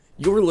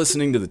You're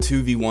listening to the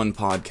 2v1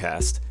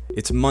 podcast.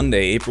 It's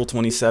Monday, April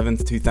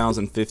 27th,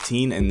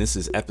 2015, and this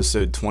is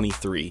episode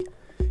 23.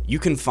 You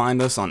can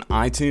find us on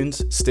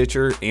iTunes,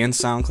 Stitcher, and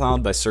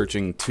SoundCloud by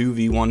searching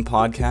 2v1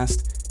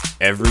 podcast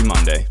every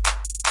Monday.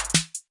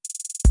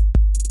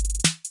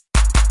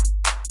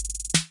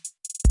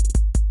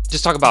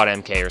 Just talk about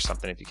MK or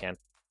something if you can.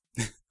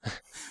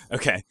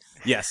 Okay,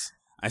 yes.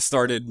 I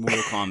started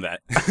Mortal Kombat.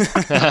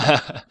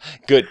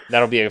 Good.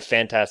 That'll be a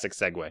fantastic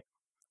segue.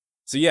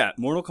 So yeah,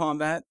 Mortal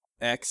Kombat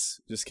X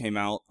just came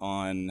out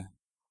on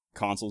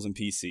consoles and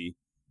PC.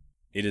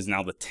 It is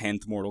now the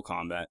 10th Mortal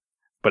Kombat.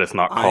 But it's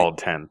not called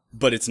 10.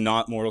 But it's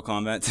not Mortal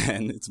Kombat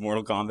 10. It's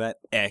Mortal Kombat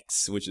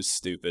X, which is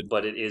stupid.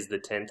 But it is the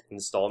 10th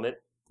installment?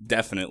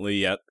 Definitely,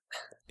 yep.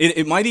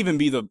 It might even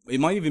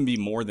be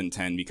more than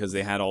 10 because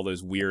they had all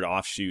those weird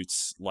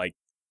offshoots like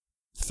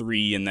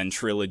 3 and then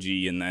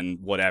Trilogy and then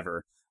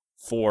whatever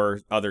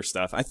for other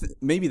stuff.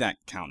 Maybe that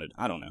counted.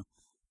 I don't know.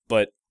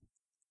 But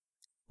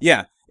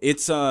yeah,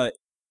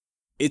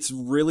 it's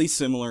really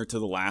similar to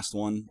the last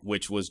one,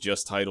 which was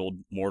just titled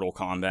Mortal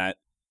Kombat,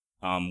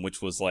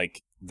 which was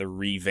like the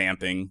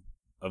revamping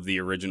of the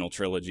original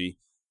trilogy.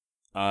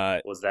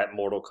 Was that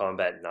Mortal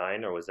Kombat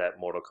 9 or was that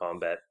Mortal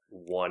Kombat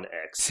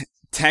 1X?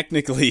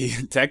 Technically,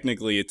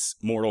 it's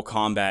Mortal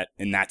Kombat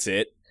and that's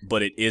it,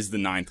 but it is the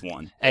 9th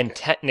one. And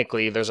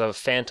technically, there's a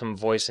phantom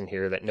voice in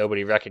here that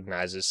nobody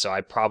recognizes, so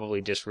I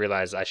probably just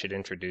realized I should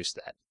introduce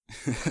that.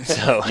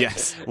 So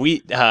yes,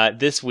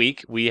 this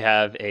week we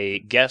have a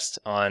guest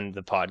on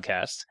the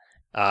podcast.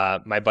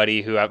 My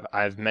buddy, who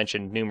I've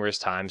mentioned numerous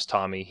times,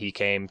 Tommy. He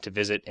came to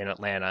visit in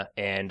Atlanta,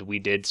 and we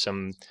did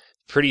some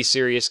pretty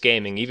serious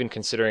gaming, even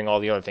considering all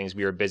the other things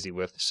we were busy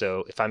with.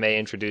 So, if I may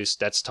introduce,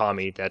 that's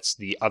Tommy. That's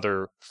the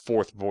other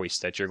fourth voice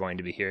that you're going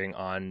to be hearing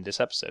on this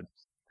episode.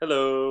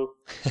 Hello.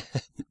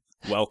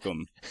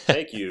 Welcome.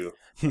 Thank you.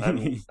 I've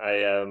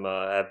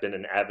been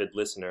an avid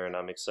listener, and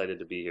I'm excited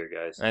to be here,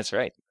 guys. That's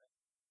right.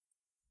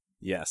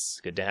 Yes.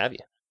 It's good to have you.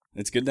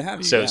 It's good to have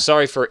you. So, yeah.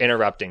 Sorry for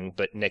interrupting,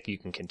 but Nick, you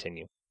can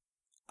continue.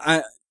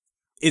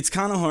 It's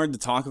kind of hard to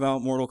talk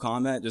about Mortal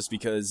Kombat just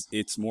because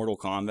it's Mortal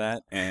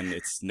Kombat and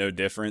it's no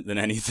different than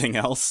anything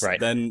else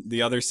than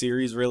the other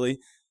series, really.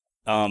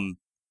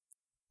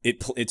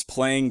 It's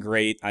playing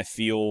great. I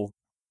feel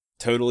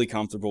totally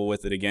comfortable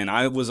with it again.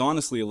 I was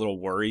honestly a little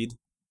worried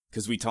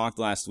because we talked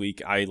last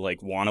week. I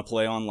want to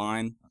play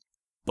online,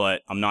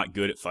 but I'm not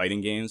good at fighting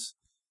games.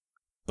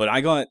 But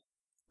I got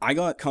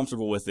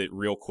comfortable with it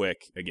real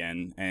quick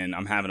again, and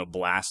I'm having a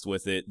blast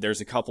with it.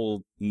 There's a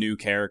couple new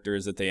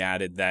characters that they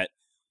added that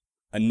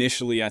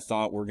initially I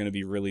thought were going to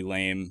be really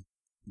lame,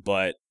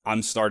 but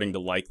I'm starting to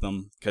like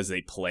them because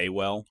they play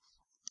well.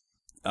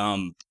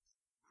 The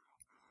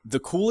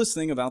coolest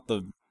thing about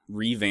the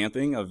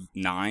revamping of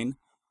 9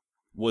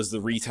 was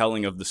the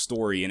retelling of the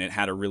story, and it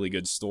had a really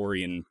good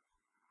story and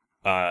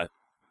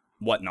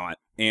whatnot.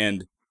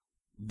 And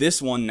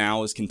this one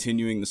now is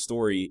continuing the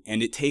story,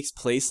 and it takes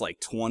place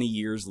like 20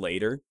 years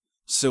later.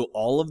 So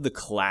all of the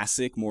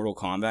classic Mortal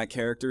Kombat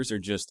characters are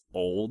just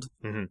old.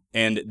 Mm-hmm.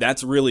 And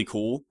that's really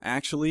cool,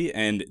 actually.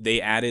 And they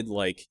added,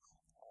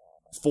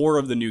 4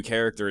 of the new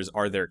characters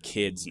are their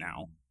kids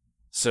now.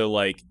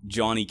 So,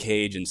 Johnny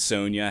Cage and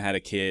Sonya had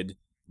a kid.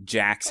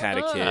 Jax had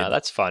a kid.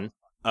 That's fun.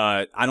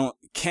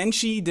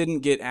 Kenshi didn't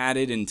get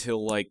added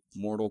until,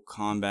 Mortal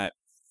Kombat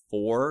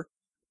 4,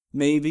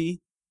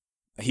 maybe.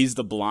 He's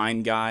the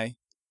blind guy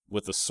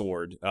with the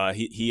sword.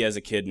 He has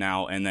a kid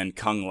now, and then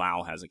Kung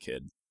Lao has a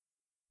kid.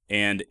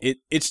 And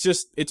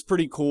it's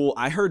pretty cool.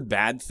 I heard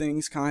bad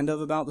things kind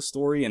of about the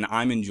story, and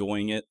I'm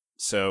enjoying it.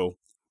 So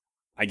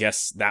I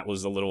guess that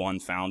was a little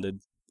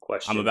unfounded.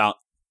 Question.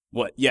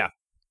 What? Yeah.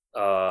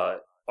 Are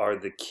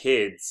the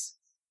kids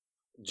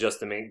just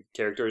the main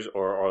characters,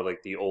 or are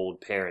the old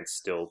parents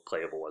still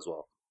playable as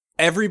well?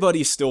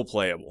 Everybody's still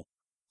playable.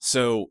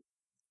 So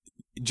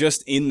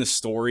just in the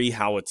story,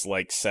 how it's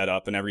set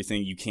up and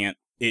everything, you can't.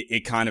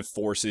 It kind of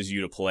forces you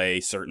to play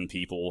certain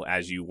people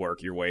as you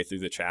work your way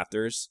through the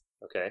chapters.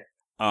 Okay.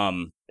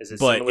 Is it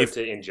but similar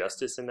to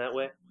Injustice in that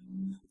way?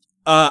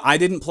 I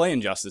didn't play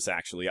Injustice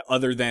actually,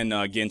 other than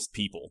against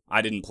people.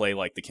 I didn't play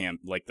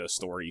the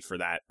story for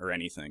that or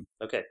anything.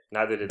 Okay,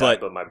 neither did I.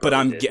 But my brother But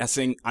I'm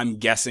did.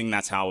 guessing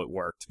that's how it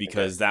worked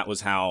because that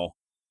was how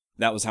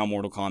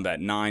Mortal Kombat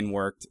 9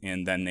 worked,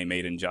 and then they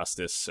made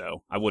Injustice.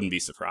 So I wouldn't be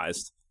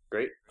surprised.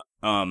 Great.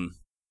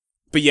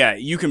 But yeah,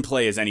 you can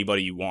play as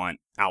anybody you want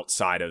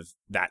outside of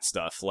that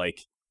stuff,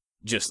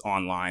 just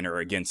online or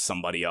against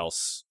somebody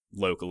else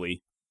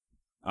locally.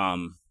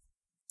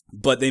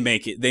 But they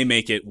make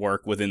it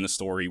work within the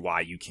story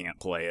why you can't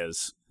play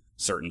as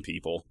certain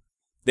people.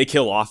 They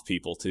kill off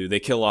people too.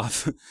 They kill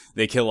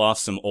off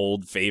some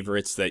old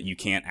favorites that you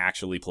can't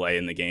actually play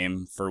in the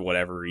game for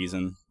whatever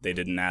reason. They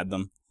didn't add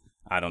them.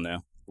 I don't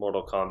know.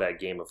 Mortal Kombat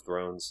Game of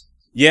Thrones.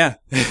 Yeah,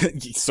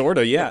 sort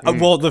of. Yeah.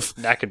 Well,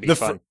 that could be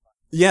fun.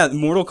 Yeah,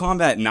 Mortal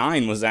Kombat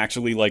 9 was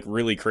actually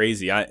really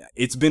crazy.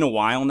 It's been a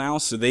while now,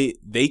 so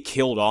they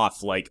killed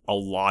off a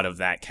lot of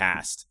that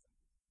cast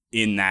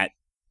in that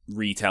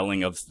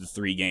retelling of the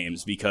 3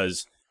 games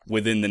because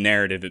within the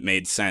narrative, it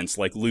made sense.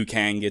 Like Liu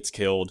Kang gets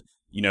killed,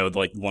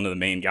 like one of the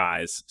main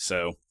guys.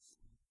 So,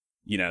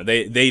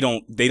 they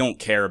don't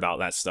care about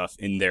that stuff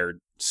in their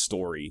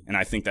story, and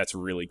I think that's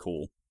really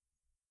cool.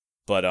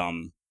 But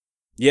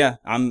yeah,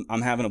 I'm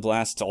having a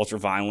blast. It's ultra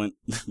violent.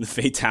 The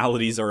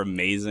fatalities are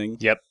amazing.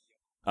 Yep.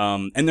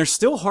 And they're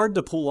still hard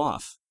to pull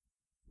off,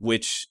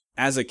 which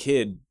as a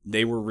kid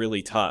they were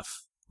really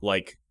tough.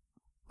 Like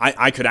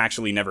I could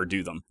actually never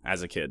do them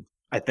as a kid.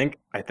 I think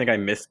I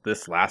missed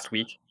this last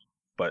week,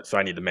 but so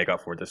I need to make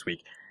up for it this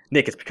week.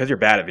 Nick, it's because you're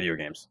bad at video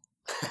games.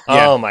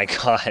 Yeah. Oh my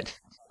god.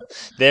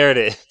 There it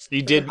is.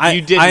 You did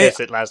miss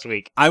it last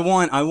week. I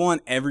want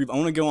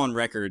to go on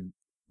record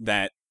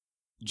that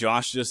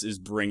Josh just is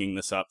bringing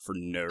this up for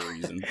no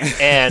reason.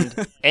 and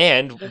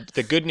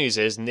the good news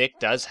is Nick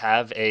does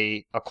have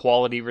a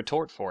quality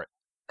retort for it.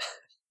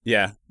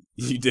 Yeah,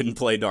 you didn't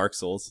play Dark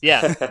Souls.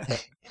 Yeah,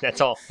 that's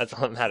all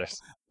that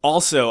matters.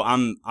 Also,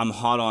 I'm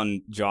hot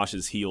on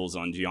Josh's heels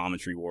on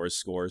Geometry Wars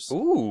scores.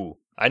 Ooh,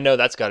 I know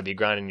that's got to be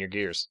grinding your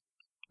gears.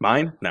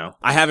 Mine? No.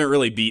 I haven't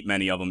really beat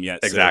many of them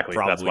yet. Exactly. So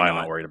probably that's why I'm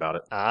not not worried about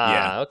it.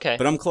 Yeah, okay.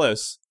 But I'm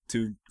close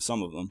to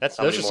some of them.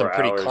 Those are some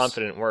pretty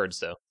confident words,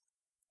 though.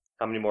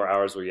 How many more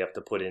hours will you have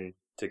to put in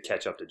to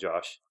catch up to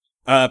Josh?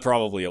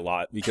 Probably a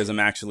lot, because I'm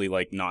actually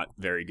not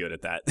very good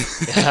at that,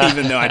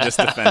 even though I just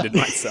defended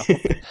myself.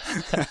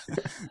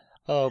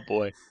 Oh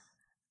boy,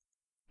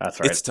 that's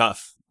right. It's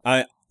tough.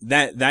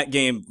 That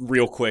game,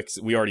 real quick,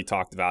 we already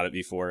talked about it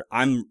before.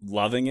 I'm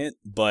loving it,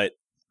 but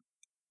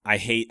I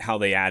hate how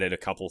they added a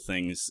couple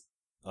things,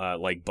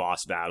 like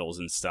boss battles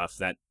and stuff.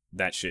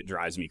 That shit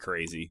drives me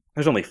crazy.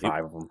 There's only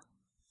 5 of them.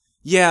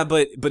 Yeah,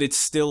 but it's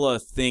still a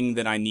thing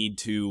that I need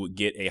to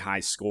get a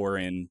high score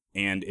in,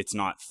 and it's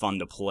not fun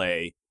to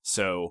play.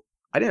 So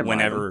I didn't.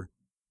 Whenever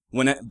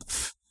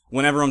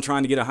I'm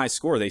trying to get a high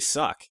score, they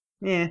suck.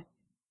 Yeah.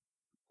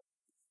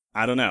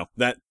 I don't know.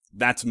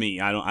 That's me.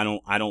 I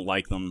don't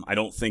like them. I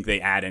don't think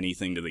they add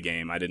anything to the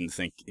game. I didn't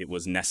think it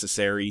was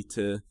necessary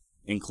to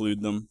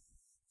include them.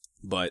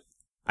 But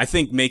I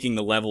think making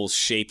the levels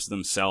shapes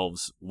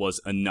themselves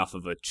was enough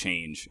of a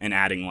change, and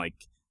adding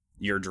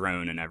your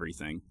drone and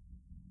everything.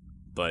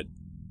 But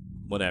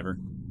whatever.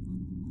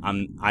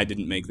 I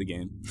didn't make the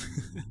game.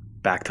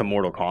 Back to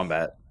Mortal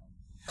Kombat.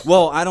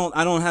 Well, I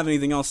don't have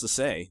anything else to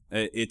say.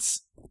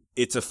 It's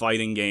a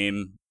fighting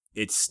game.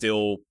 It's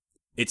still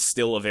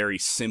a very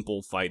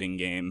simple fighting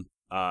game.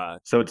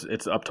 So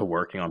it's up to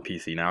working on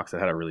PC now because it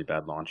had a really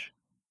bad launch.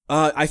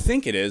 I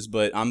think it is,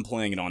 but I'm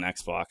playing it on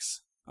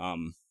Xbox.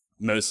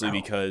 Mostly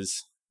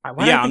because Why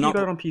don't you got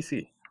it on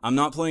PC? I'm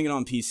not playing it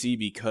on PC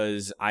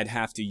because I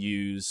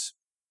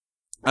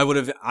would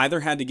have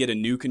either had to get a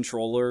new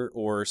controller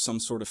or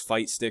some sort of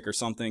fight stick or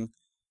something,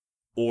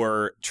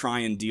 or try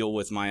and deal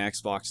with my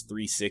Xbox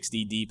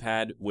 360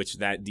 D-pad, which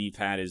that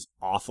D-pad is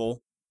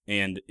awful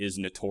and is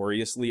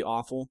notoriously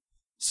awful.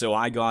 So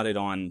I got it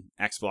on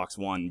Xbox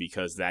One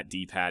because that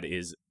D-pad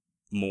is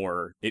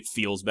it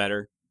feels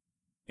better.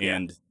 Yeah.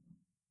 And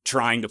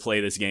trying to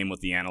play this game with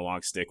the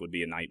analog stick would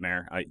be a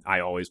nightmare. I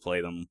always play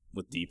them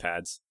with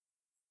D-pads.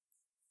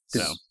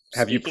 So,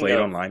 have you played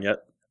online yet?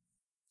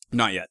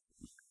 Not yet.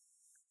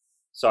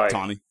 Sorry,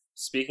 Tommy.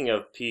 Speaking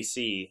of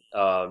PC,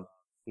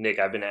 Nick,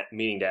 I've been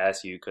meaning to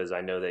ask you because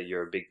I know that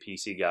you're a big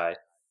PC guy,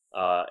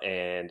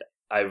 and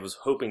I was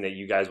hoping that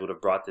you guys would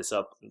have brought this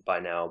up by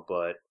now,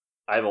 but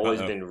I've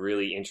always been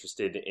really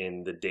interested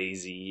in the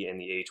DayZ and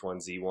the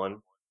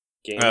H1Z1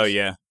 games. Oh,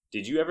 yeah.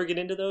 Did you ever get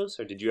into those,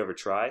 or did you ever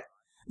try?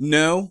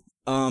 No.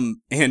 And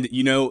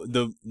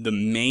the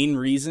main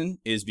reason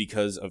is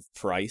because of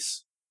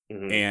price.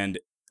 Mm-hmm. And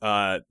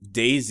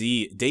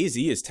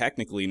DayZ is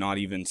technically not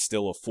even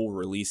still a full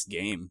release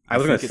game. I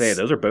was going to say,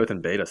 those are both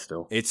in beta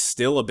still. It's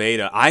still a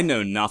beta. I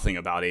know nothing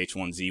about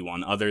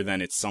H1Z1 other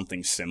than it's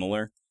something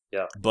similar.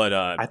 Yeah. But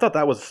I thought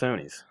that was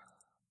Sony's.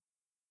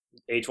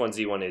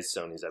 H1Z1 is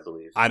Sony's, I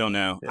believe. I don't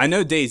know. Yeah. I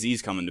know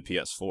DayZ's coming to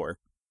PS4.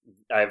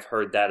 I've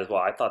heard that as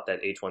well. I thought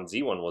that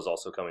H1Z1 was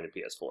also coming to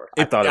PS4.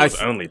 I thought it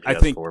was only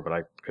PS4, but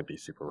I could be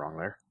super wrong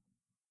there.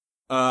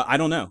 I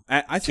don't know.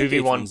 I think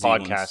 2v1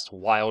 podcast,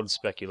 wild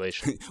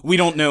speculation. We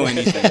don't know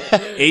anything.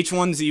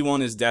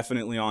 H1Z1 is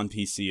definitely on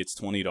PC. It's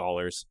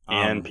 $20.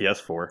 And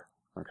PS4.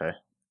 Okay.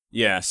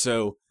 Yeah,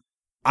 so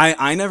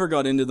I never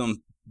got into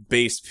them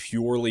based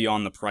purely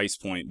on the price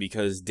point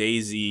because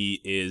DayZ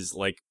is,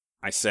 like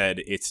I said,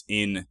 it's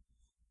in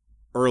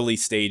early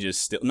stages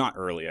still. Not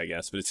early, I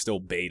guess, but it's still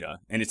beta.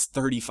 And it's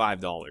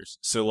 $35.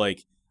 So,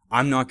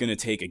 I'm not going to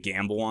take a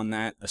gamble on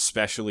that,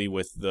 especially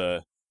with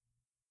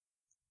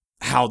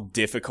how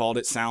difficult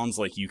it sounds.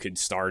 Like you could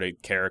start a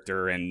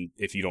character, and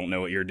if you don't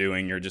know what you're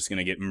doing, you're just going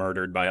to get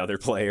murdered by other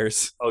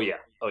players. Oh yeah.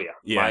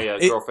 My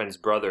girlfriend's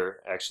brother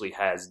actually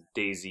has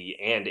DayZ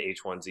and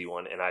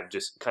H1Z1, and I've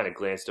just kind of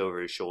glanced over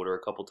his shoulder a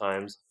couple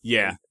times.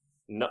 Yeah.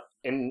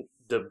 And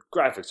the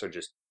graphics are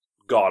just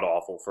god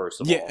awful. First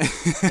of all,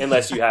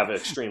 unless you have an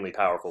extremely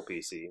powerful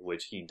PC,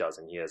 which he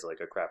doesn't. He has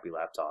a crappy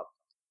laptop,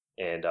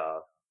 and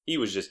he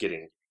was just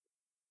getting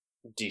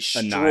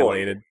destroyed.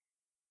 Annihilated.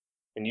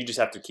 And you just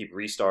have to keep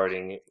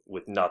restarting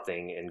with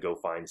nothing and go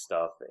find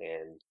stuff.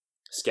 And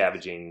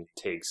scavenging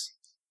takes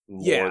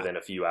more than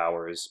a few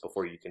hours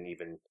before you can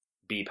even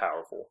be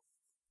powerful.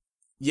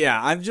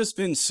 Yeah, I've just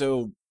been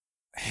so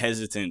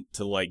hesitant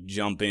to like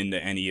jump into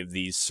any of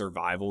these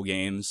survival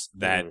games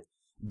that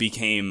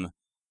became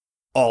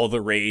all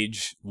the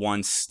rage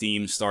once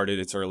Steam started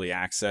its early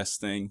access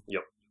thing.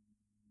 Yep.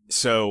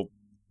 So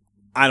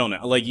I don't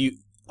know, like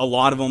a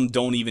lot of them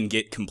don't even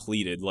get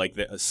completed. Like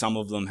some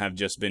of them have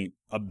just been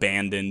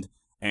abandoned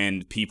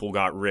and people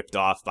got ripped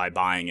off by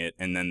buying it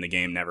and then the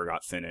game never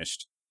got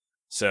finished.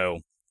 So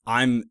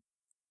I'm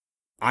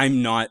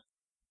not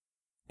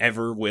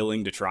ever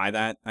willing to try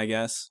that, I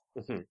guess.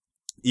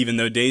 Even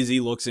though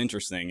DayZ looks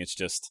interesting, it's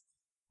just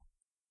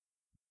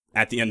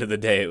at the end of the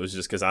day, it was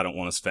just because I don't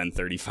want to spend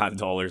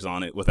 $35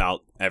 on it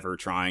without ever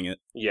trying it.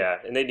 Yeah,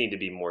 and they need to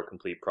be more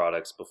complete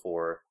products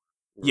before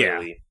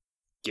really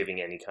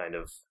giving any kind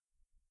of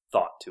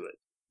thought to it.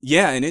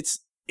 Yeah, and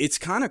it's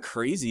kind of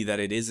crazy that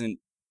it isn't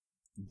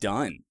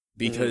done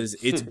because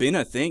it's been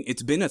a thing.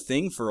 It's been a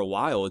thing for a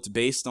while. It's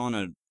based on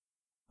a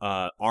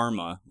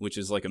Arma, which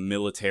is like a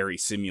military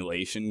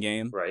simulation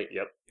game. Right,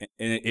 yep.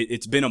 And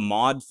it's been a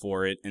mod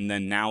for it, and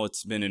then now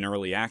it's been an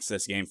early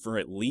access game for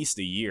at least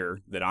a year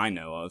that I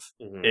know of.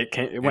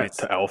 It went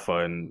to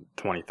alpha in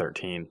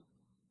 2013,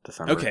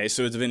 December. Okay,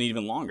 so it's been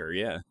even longer,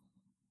 yeah.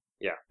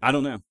 Yeah. I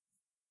don't know.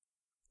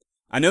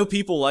 I know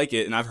people like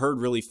it, and I've heard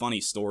really funny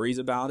stories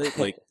about it.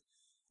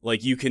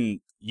 Like you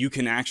can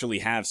actually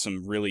have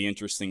some really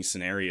interesting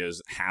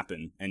scenarios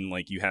happen, and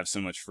like you have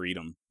so much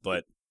freedom,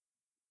 but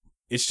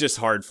it's just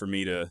hard for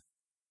me to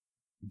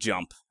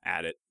jump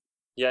at it.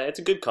 Yeah, it's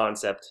a good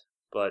concept,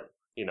 but,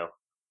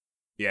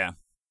 Yeah.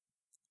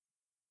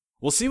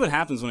 We'll see what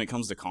happens when it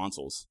comes to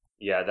consoles.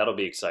 Yeah, that'll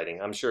be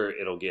exciting. I'm sure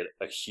it'll get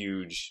a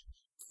huge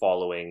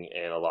following,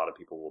 and a lot of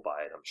people will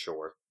buy it, I'm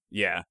sure.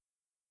 Yeah.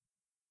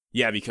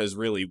 Yeah, because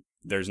really,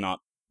 there's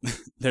not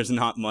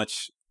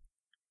much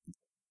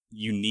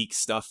unique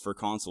stuff for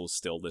consoles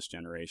still this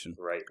generation.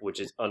 Right, which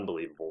is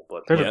unbelievable.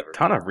 But there's a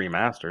ton of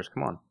remasters.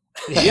 Come on.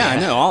 Yeah, I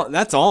know.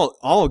 That's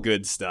all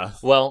good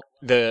stuff. Well,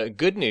 the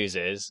good news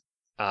is,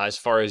 as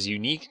far as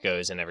unique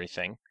goes and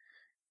everything,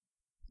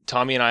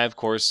 Tommy and I, of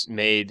course,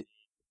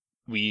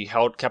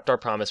 kept our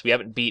promise. We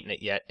haven't beaten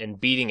it yet, and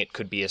beating it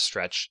could be a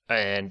stretch.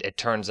 And it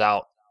turns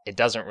out it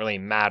doesn't really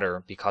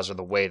matter because of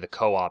the way the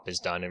co-op is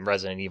done in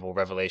Resident Evil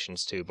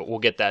Revelations 2. But we'll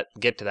get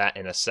to that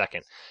in a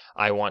second.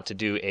 I want to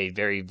do a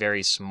very,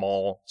 very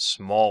small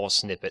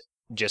snippet,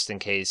 just in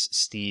case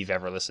Steve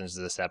ever listens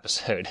to this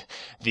episode.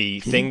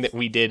 The thing that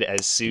we did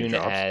as soon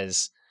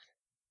as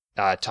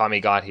Tommy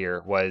got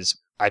here was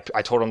I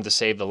told him to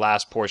save the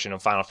last portion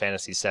of Final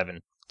Fantasy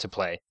VII to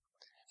play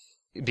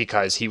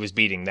because he was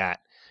beating that,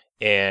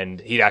 and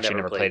he'd actually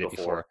never played it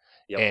before.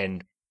 Yep.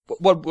 And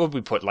what would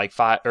we put, like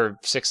 5 or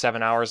 6,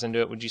 7 hours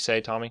into it? Would you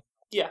say, Tommy?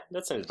 Yeah,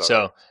 that sounds about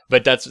right.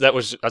 But that's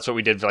what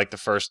we did for like the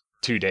first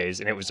 2 days,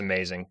 and it was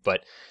amazing.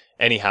 But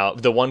anyhow,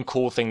 the one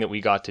cool thing that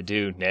we got to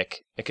do,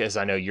 Nick, because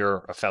I know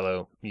you're a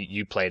fellow,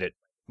 you played it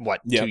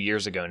 2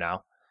 years ago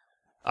now.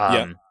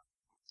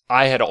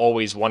 I had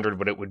always wondered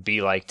what it would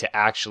be like to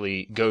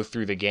actually go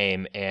through the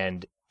game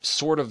and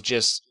sort of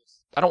just,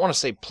 I don't want to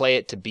say play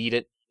it to beat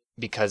it,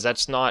 because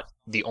that's not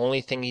the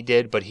only thing he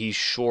did, but he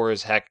sure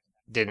as heck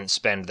didn't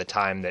spend the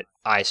time that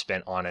I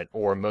spent on it,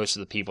 or most of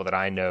the people that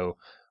I know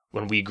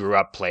when we grew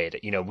up played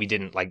it.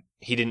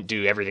 He didn't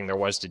do everything there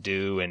was to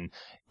do, and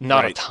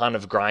not a ton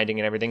of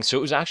grinding and everything. So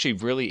it was actually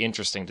really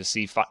interesting to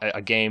see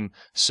a game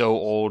so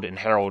old and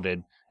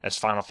heralded as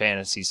Final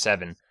Fantasy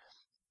VII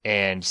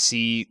and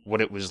see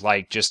what it was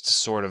like just to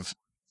sort of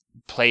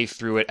play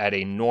through it at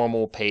a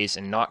normal pace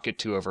and not get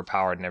too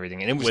overpowered and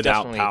everything. And it was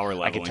without definitely, power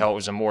leveling. I could tell it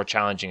was a more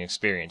challenging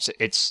experience.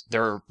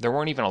 There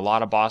weren't even a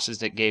lot of bosses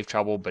that gave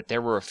trouble, but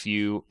there were a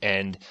few,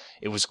 and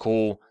it was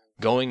cool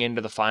going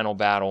into the final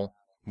battle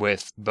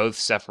with both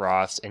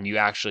Sephiroths, and you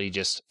actually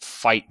just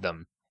fight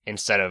them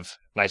instead of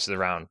Knights of the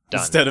Round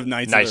done. Instead of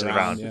Knights of the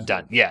Round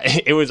done. Yeah,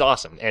 it was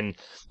awesome. And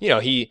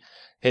the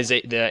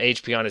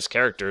HP on his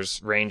characters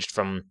ranged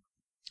from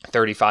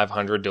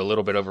 3,500 to a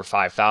little bit over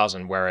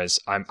 5,000,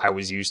 whereas I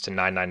was used to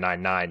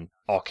 9,999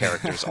 all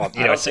characters. I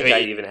don't think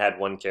I even had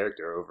one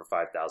character over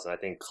 5,000. I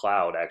think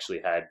Cloud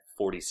actually had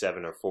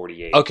 47 or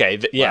 48. Okay,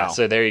 Wow.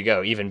 So there you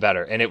go, even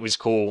better. And it was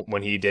cool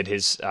when he did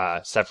his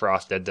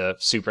Sephiroth did the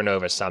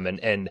Supernova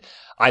summon, and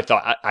I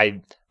thought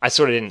I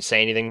sort of didn't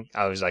say anything.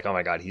 I was like, oh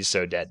my god, he's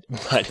so dead.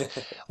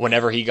 But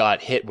whenever he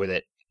got hit with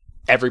it,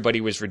 everybody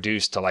was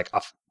reduced to like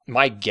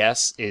my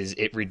guess is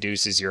it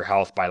reduces your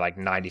health by like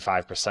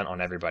 95% on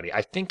everybody.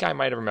 I think I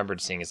might have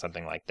remembered seeing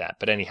something like that.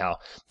 But anyhow,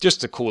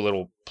 just a cool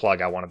little plug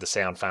I wanted to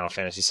say on Final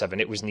Fantasy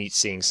VII. It was neat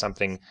seeing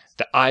something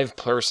that I've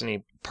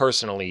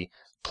personally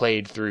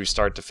played through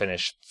start to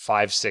finish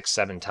 5, 6,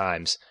 7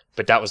 times.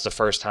 But that was the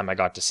first time I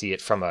got to see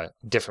it from a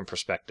different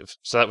perspective.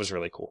 So that was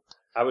really cool.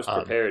 I was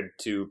prepared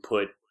to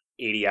put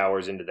 80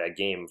 hours into that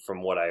game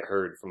from what I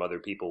heard from other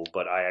people,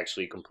 but I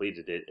actually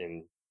completed it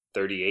in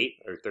 38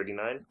 or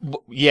 39.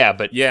 Yeah,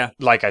 but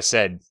like I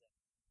said,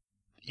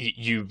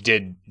 you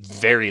did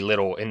very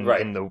little in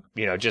the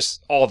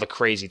just all the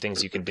crazy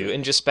things you can do,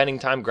 and just spending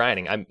time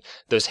grinding.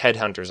 Those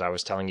headhunters I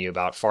was telling you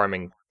about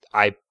farming.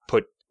 I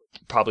put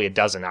probably a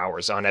dozen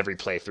hours on every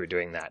playthrough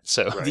doing that.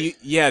 So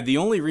the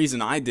only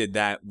reason I did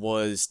that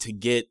was to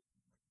get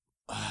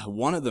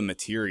one of the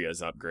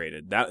materias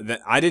upgraded.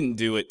 That I didn't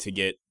do it to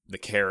get the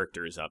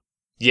characters up.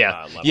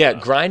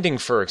 Up. Grinding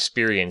for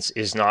experience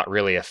is not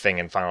really a thing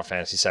in Final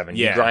Fantasy VII.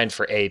 You grind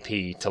for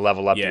AP to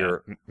level up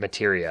your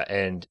materia,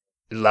 and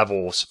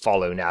levels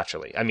follow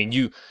naturally. I mean,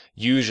 you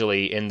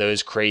usually in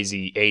those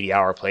crazy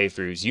 80-hour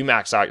playthroughs, you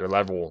max out your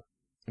level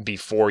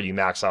before you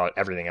max out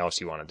everything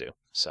else you want to do.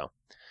 So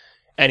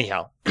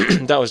anyhow,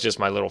 that was just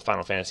my little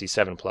Final Fantasy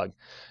VII plug.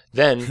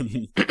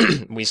 Then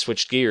we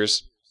switched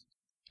gears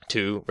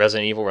to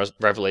Resident Evil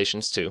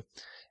Revelations 2.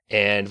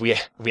 And we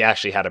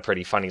actually had a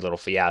pretty funny little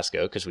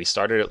fiasco because we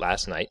started it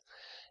last night,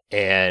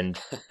 and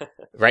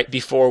right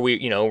before we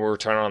were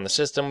turning on the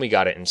system, we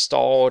got it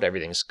installed.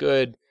 Everything's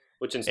good,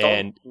 which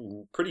installed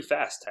pretty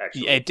fast,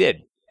 actually. It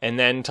did. And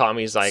then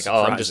Tommy's like,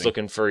 "Oh, I'm just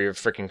looking for your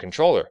freaking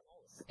controller,"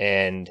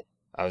 and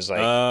I was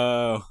like,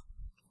 "Oh,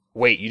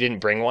 wait, you didn't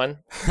bring one?"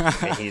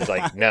 And he's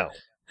like, "No."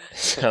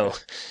 So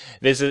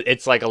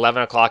it's like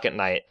 11 o'clock at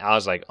night. I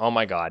was like, "Oh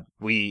my god,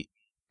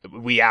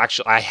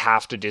 I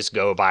have to just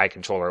go buy a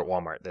controller at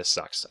Walmart. This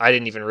sucks." I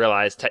didn't even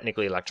realize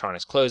technically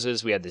electronics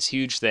closes. We had this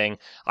huge thing.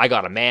 I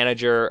got a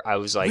manager. I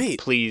was like, "Wait,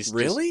 please."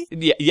 Really?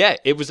 Yeah,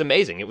 it was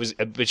amazing. It was,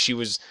 but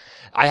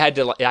I had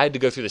to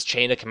go through this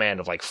chain of command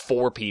of like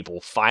 4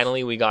 people.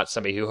 Finally, we got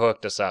somebody who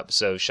hooked us up.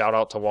 So shout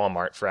out to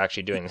Walmart for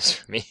actually doing this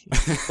for me.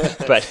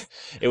 But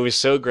it was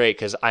so great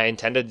because I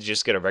intended to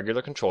just get a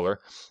regular controller,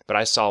 but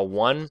I saw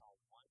one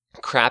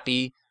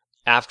crappy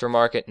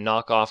aftermarket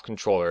knockoff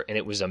controller, and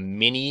it was a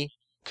mini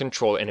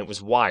controller, and it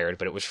was wired,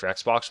 but it was for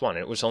Xbox One,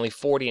 and it was only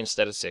 $40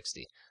 instead of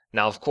 $60.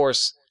 Now, of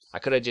course, I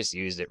could have just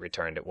used it,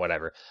 returned it,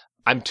 whatever.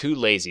 I'm too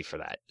lazy for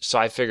that, so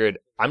I figured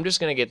I'm just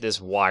gonna get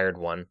this wired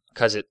one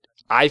because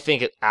I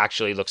think it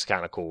actually looks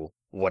kind of cool.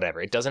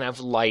 Whatever, it doesn't have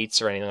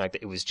lights or anything like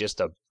that. It was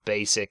just a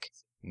basic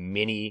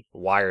mini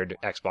wired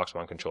Xbox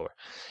One controller,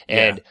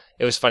 and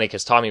it was funny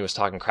because Tommy was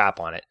talking crap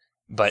on it,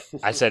 but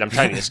I said, "I'm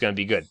telling you, it's gonna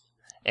be good."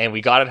 And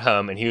we got it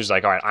home, and he was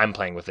like, "All right, I'm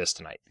playing with this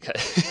tonight."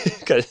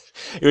 Because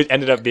it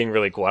ended up being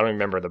really cool. I don't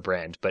remember the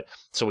brand. But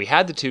so we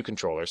had the 2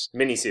 controllers.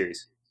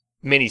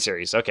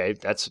 Miniseries. Okay,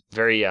 that's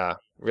very,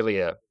 really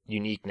a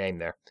unique name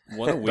there.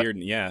 What a weird,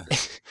 yeah.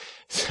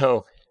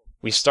 So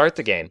we start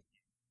the game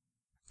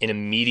and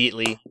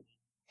immediately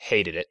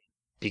hated it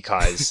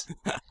because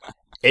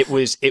it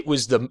was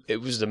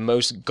the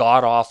most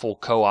god-awful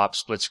co-op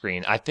split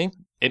screen. I think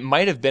it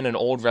might have been an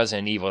old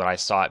Resident Evil that I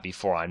saw it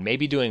before on,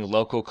 maybe doing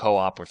local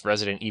co-op with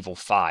Resident Evil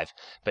 5.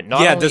 But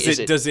not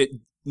only does it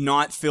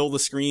not fill the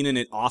screen and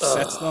it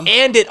offsets them?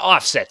 And it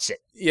offsets it.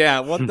 Yeah,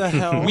 what the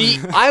hell?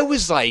 I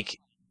was like,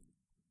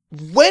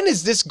 when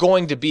is this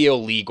going to be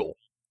illegal?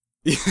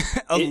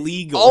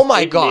 Illegal. Oh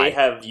my god! They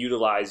have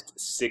utilized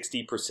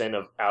 60%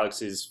 of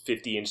Alex's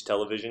 50-inch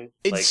television.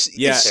 It's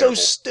so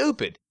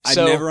stupid. I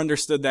never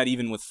understood that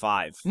even with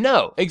 5.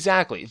 No,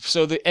 exactly.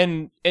 So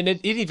and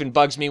it even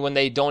bugs me when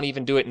they don't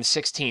even do it in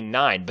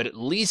 16:9, but at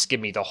least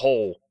give me the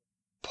whole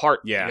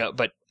part. Yeah.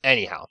 But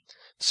anyhow,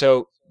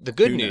 so the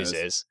good news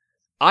is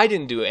I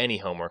didn't do any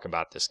homework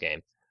about this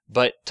game,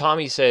 but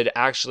Tommy said,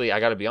 actually, I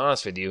got to be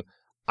honest with you,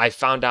 I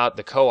found out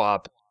the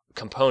co-op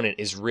component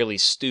is really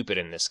stupid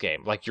in this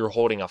game. Like, you're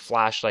holding a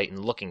flashlight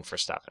and looking for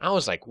stuff. And I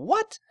was like,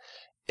 what?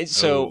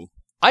 So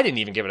I didn't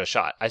even give it a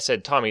shot. I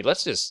said, Tommy,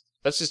 let's just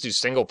do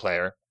single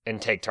player and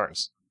take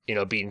turns,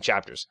 beating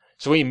chapters.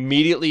 So we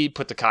immediately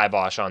put the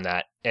kibosh on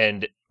that,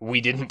 and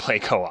we didn't play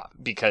co-op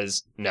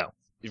because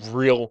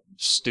real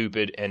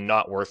stupid and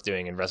not worth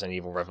doing in Resident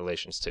Evil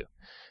Revelations 2.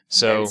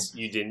 So hence,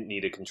 you didn't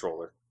need a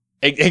controller.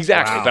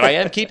 Exactly. Wow. But I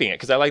am keeping it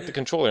because I like the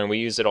controller and we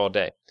use it all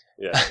day.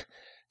 Yeah.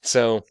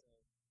 So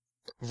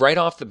right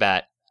off the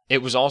bat,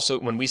 it was also,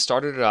 when we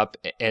started it up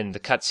and the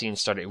cutscene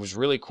started, it was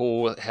really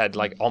cool. It had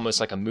almost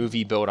like a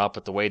movie build up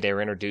with the way they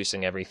were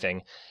introducing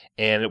everything.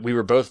 And we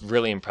were both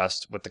really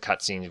impressed with the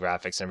cutscenes,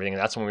 graphics, and everything.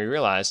 And that's when we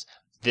realized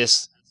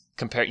this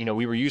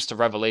we were used to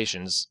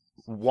Revelations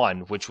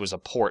 1, which was a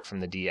port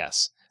from the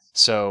DS.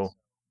 So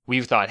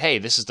we thought, hey,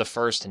 this is the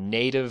first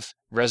native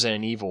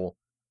Resident Evil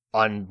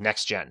on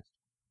next gen.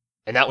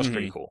 And that was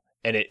pretty cool.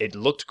 And it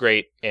looked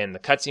great, and the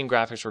cutscene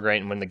graphics were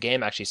great, and when the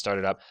game actually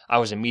started up, I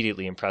was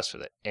immediately impressed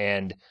with it.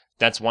 And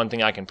that's one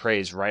thing I can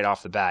praise right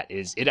off the bat,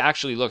 is it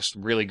actually looks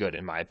really good,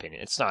 in my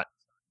opinion. It's not,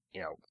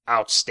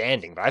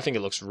 outstanding, but I think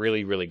it looks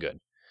really, really good.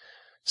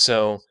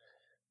 So,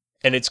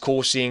 and it's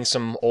cool seeing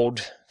some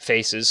old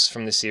faces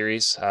from the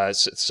series.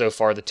 So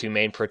far, the 2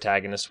 main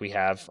protagonists we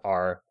have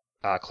are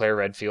Claire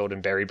Redfield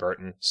and Barry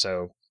Burton,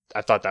 so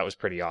I thought that was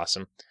pretty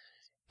awesome.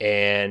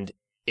 And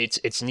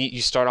it's neat.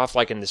 You start off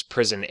in this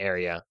prison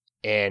area,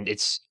 and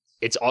it's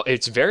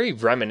very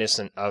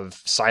reminiscent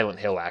of Silent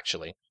Hill.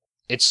 Actually,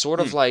 it's sort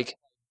of like,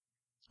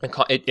 and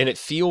it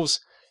feels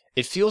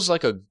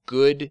like a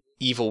good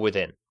Evil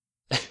Within.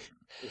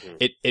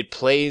 It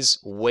plays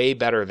way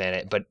better than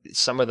it, but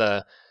some of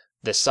the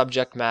the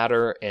subject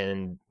matter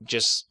and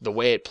just the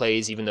way it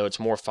plays, even though it's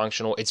more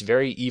functional, it's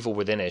very Evil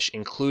Within-ish,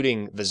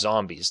 including the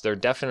zombies. They're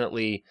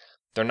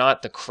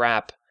not the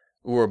crap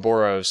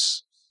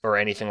Ouroboros or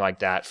anything like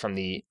that from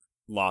the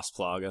Las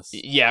Plagas.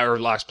 Yeah, or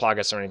Las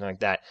Plagas or anything like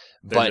that.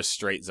 They're just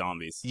straight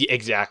zombies. Yeah,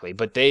 exactly.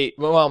 But they're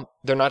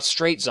not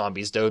straight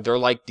zombies though. They're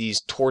like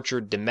these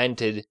tortured,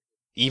 demented,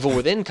 Evil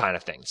Within kind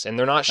of things, and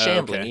they're not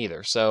shambling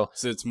either. So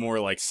it's more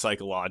like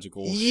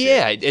psychological.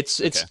 Yeah, shit.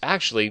 it's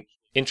actually,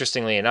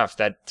 interestingly enough,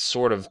 that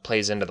sort of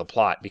plays into the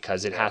plot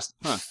because it has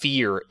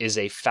fear is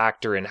a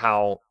factor in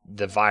how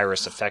the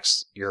virus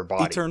affects your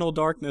body. Eternal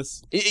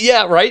darkness.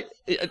 Yeah, right.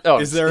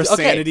 Is there a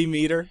sanity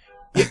meter?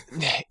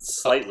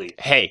 Slightly.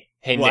 Hey,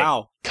 wow.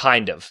 Nick,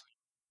 kind of.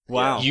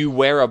 Wow. You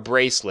wear a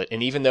bracelet,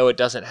 and even though it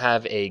doesn't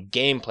have a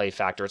gameplay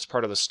factor, it's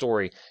part of the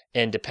story.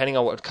 And depending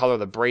on what color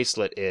the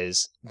bracelet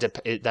is,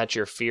 that's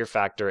your fear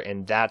factor.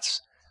 And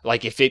that's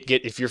like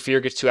if your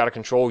fear gets too out of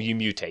control, you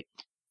mutate.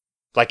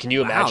 Like, can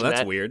you imagine that?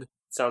 That's weird.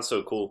 Sounds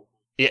so cool.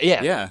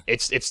 Yeah.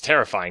 It's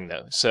terrifying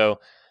though. So,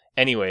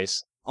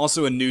 anyways.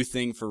 Also a new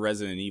thing for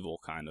Resident Evil,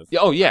 kind of.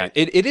 Oh yeah, right?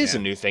 It is a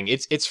new thing.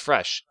 It's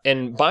fresh.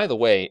 And by the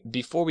way,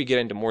 before we get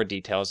into more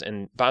details,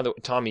 and by the way,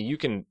 Tommy, you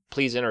can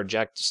please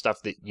interject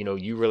stuff that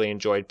you really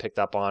enjoyed, picked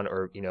up on,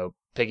 or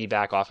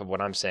piggyback off of what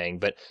I'm saying.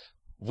 But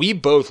we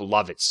both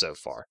love it so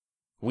far.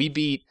 We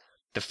beat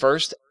the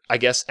first, I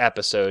guess,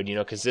 episode,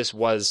 because this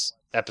was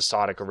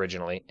episodic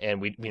originally, and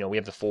we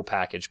have the full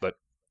package. But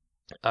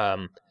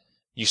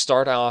you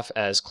start off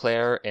as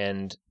Claire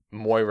and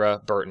Moira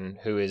Burton,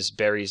 who is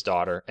Barry's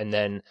daughter, and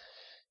then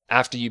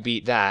after you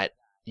beat that,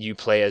 you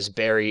play as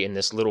Barry and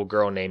this little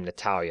girl named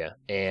Natalia,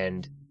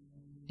 and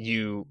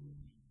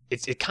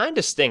it kind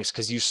of stinks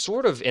because you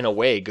sort of, in a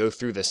way, go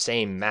through the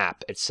same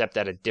map, except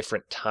at a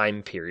different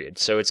time period.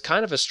 So it's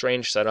kind of a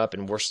strange setup,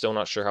 and we're still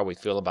not sure how we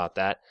feel about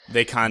that.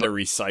 They kind of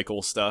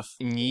recycle stuff.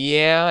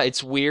 Yeah,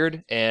 it's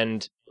weird,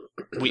 and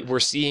we're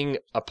seeing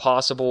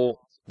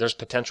there's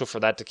potential for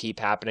that to keep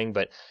happening,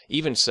 but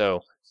even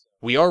so,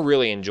 we are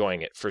really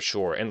enjoying it for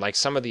sure. And like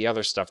some of the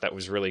other stuff that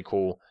was really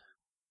cool,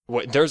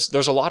 there's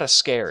a lot of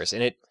scares,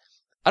 and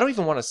I don't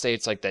even want to say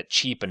it's like that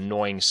cheap,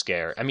 annoying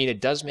scare. I mean,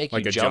 it does make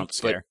like you jump,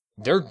 scare.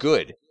 But they're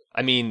good.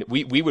 I mean,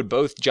 we would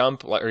both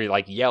jump or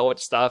like yell at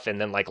stuff and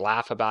then like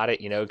laugh about it,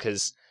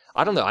 because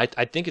I don't know. I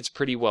think it's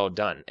pretty well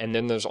done. And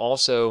then there's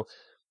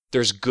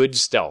good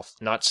stealth,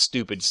 not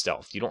stupid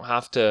stealth. You don't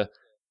have to.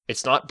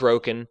 It's not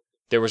broken.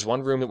 There was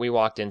one room that we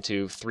walked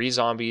into, 3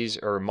 zombies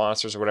or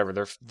monsters or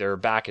whatever, their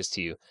back is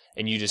to you,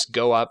 and you just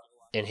go up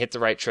and hit the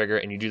right trigger,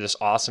 and you do this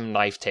awesome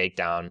knife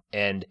takedown,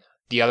 and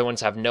the other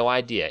ones have no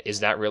idea. Is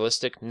that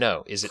realistic?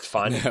 No. Is it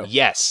fun? No.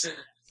 Yes.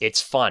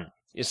 It's fun.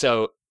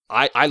 So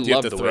I love the way. Do you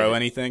have to throw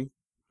anything?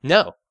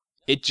 No.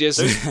 It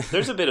just...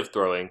 There's a bit of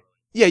throwing.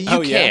 Yeah,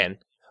 you can. Yeah.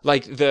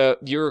 Like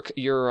your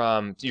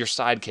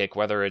sidekick,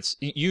 whether it's...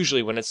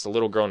 Usually when it's the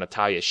little girl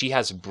Natalia, she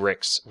has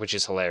bricks, which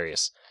is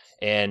hilarious.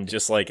 And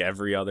just like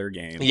every other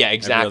game. Yeah,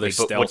 exactly.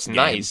 But what's game.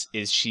 nice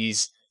is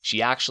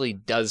she actually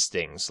does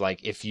things.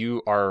 Like if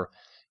you are,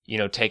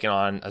 taking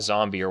on a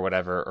zombie or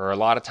whatever, or a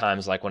lot of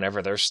times, like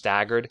whenever they're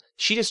staggered,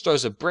 she just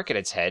throws a brick at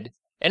its head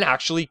and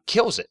actually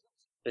kills it.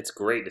 It's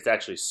great. It's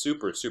actually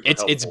super, super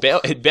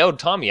helpful. It bailed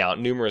Tommy out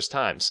numerous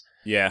times.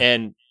 Yeah.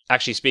 And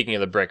actually, speaking of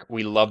the brick,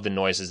 we love the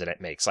noises that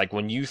it makes. Like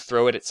when you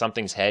throw it at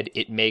something's head,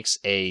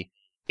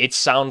 it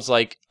sounds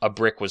like a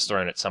brick was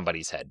thrown at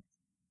somebody's head.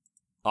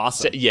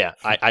 Awesome. So, yeah,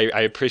 I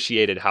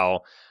appreciated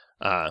how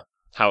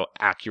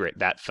accurate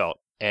that felt.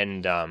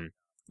 And to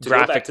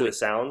go back to the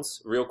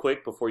sounds real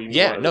quick before you move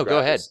on to go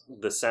ahead.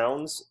 The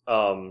sounds,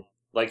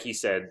 like he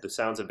said, the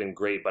sounds have been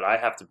great, but I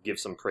have to give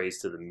some praise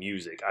to the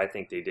music. I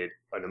think they did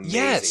an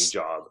amazing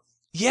job.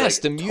 Yes,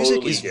 the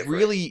music is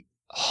really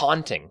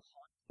haunting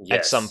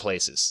at some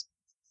places.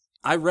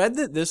 I read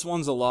that this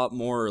one's a lot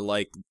more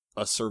like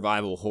a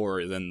survival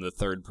horror than the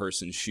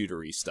third-person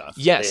shootery stuff.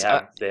 Yes.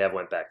 They have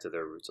went back to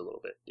their roots a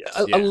little bit. Yes.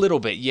 A little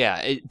bit,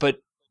 yeah. But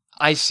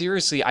I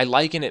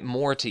liken it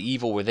more to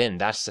Evil Within.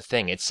 That's the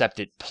thing,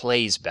 except it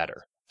plays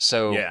better.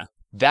 So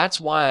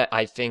that's why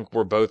I think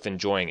we're both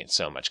enjoying it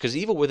so much. Because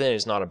Evil Within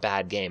is not a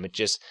bad game.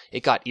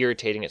 It got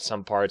irritating at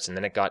some parts, and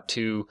then it got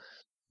too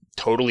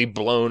totally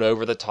blown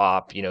over the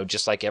top,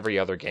 just like every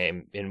other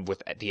game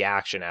with the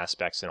action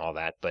aspects and all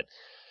that. But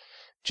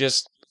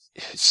just...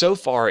 so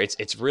far,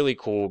 it's really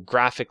cool,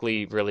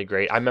 graphically really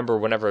great. I remember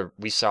whenever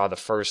we saw the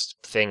first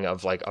thing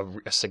of like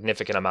a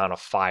significant amount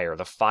of fire,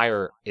 the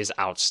fire is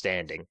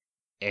outstanding,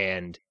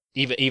 and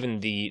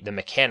even the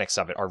mechanics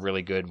of it are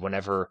really good.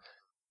 Whenever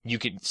you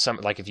could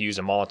if you use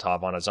a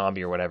Molotov on a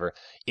zombie or whatever,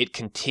 it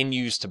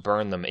continues to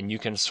burn them, and you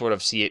can sort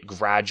of see it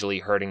gradually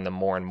hurting them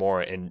more and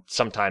more. And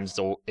sometimes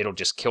it'll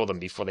just kill them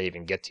before they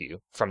even get to you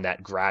from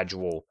that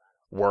gradual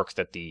work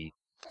that the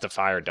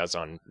fire does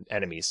on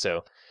enemies.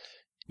 So.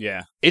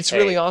 Yeah, it's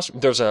really awesome.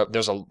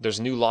 There's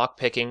new lock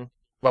picking.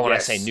 Well, when I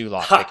say new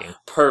lock picking,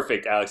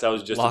 perfect, Alex. I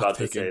was just about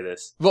to say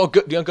this. Well,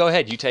 go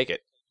ahead. You take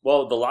it.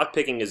 Well, the lock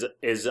picking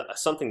is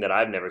something that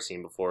I've never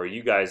seen before.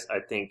 You guys, I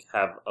think,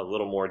 have a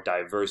little more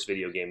diverse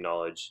video game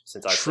knowledge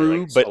since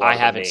I but I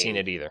haven't seen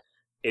it either.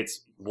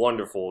 it's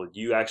wonderful.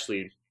 You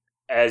actually,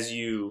 as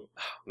you,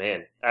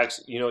 man,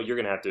 actually, you're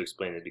gonna have to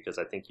explain it because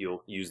I think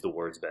you'll use the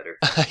words better.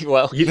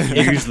 Well, You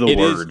use the it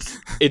is- words.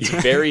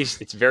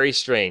 it's very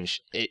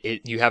strange.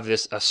 You have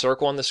a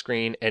circle on the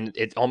screen, and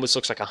it almost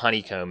looks like a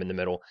honeycomb in the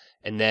middle,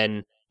 and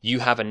then you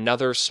have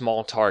another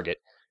small target,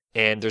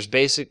 and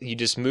you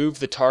just move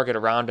the target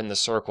around in the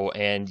circle,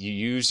 and you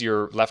use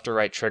your left or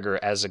right trigger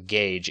as a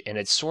gauge, and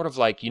it's sort of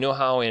like,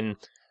 how in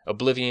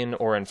Oblivion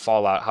or in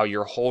Fallout, how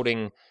you're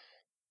holding,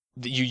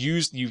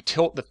 you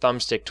tilt the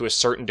thumbstick to a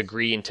certain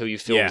degree until you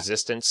feel Yeah.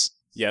 resistance.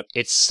 Yep.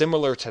 It's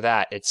similar to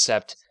that,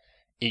 except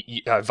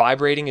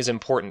vibrating is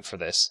important for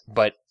this,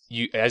 but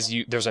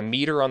there's a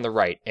meter on the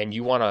right, and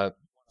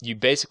you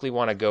basically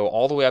want to go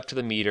all the way up to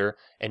the meter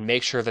and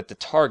make sure that the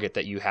target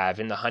that you have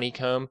in the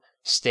honeycomb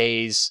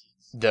stays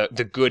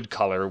the good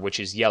color, which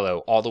is yellow,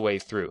 all the way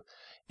through.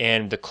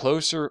 And the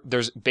closer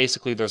there's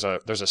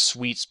a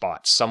sweet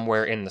spot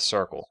somewhere in the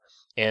circle,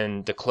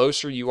 and the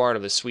closer you are to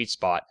the sweet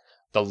spot,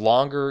 the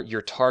longer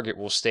your target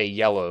will stay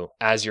yellow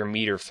as your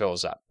meter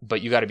fills up.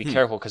 But you got to be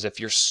careful, because if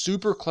you're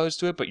super close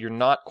to it, but you're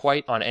not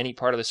quite on any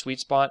part of the sweet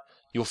spot,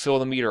 you'll fill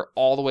the meter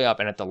all the way up,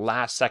 and at the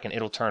last second,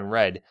 it'll turn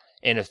red.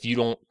 And if you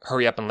don't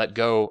hurry up and let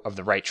go of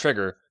the right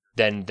trigger,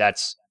 then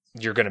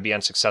you're going to be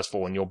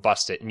unsuccessful, and you'll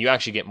bust it. And you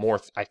actually get more,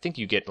 I think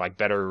you get like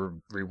better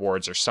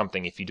rewards or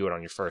something if you do it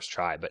on your first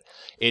try. But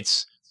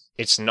it's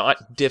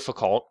not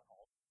difficult.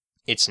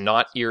 It's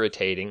not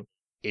irritating.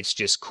 It's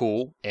just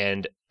cool,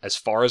 and as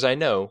far as I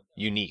know,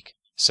 unique.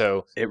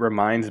 So It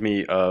reminds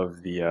me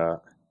of the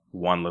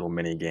one little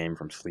mini game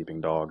from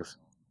Sleeping Dogs,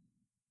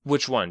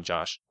 which one,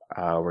 Josh?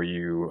 where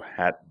you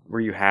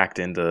hacked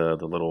into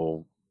the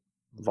little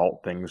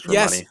vault things for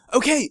Yes. money.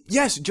 Okay.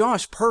 Yes,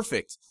 Josh.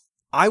 Perfect.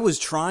 I was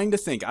trying to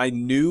think. I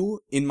knew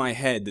in my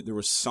head that there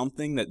was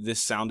something that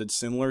this sounded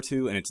similar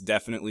to, and it's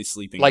definitely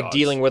Sleeping Like Dogs.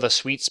 dealing with a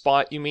sweet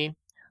spot, you mean?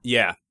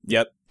 Yeah.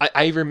 Yep.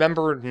 I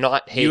remember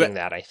not hating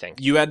that, I think.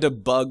 You had to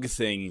bug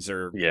things,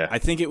 or Yeah. I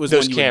think it was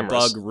Those when you cameras. would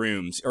bug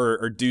rooms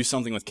or do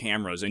something with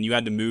cameras, and you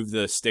had to move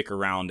the stick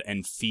around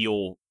and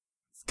feel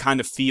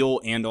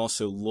and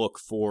also look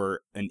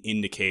for an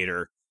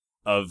indicator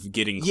of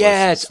getting close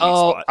Yes. to the sweet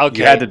Oh, spot. okay.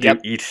 You had to do Yep.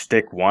 each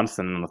stick once,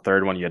 and on the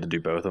third one, you had to do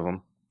both of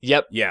them.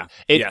 Yep. Yeah.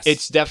 It's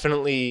yes.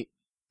 definitely,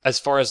 as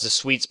far as the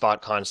sweet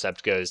spot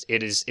concept goes,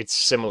 it's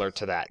similar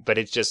to that, but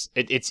it's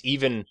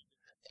even,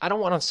 I don't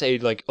want to say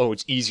like, oh,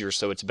 it's easier,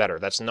 so it's better.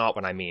 That's not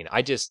what I mean.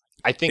 I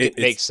think it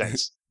makes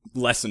sense.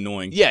 less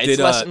annoying. Yeah, it's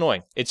less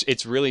annoying.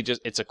 It's really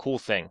just, it's a cool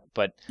thing.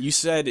 But You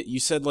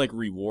said like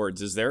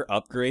rewards. Is there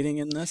upgrading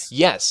in this?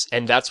 yes,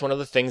 and that's one of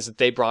the things that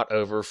they brought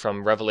over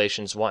from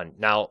Revelations 1.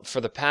 Now, for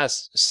the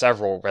past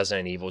several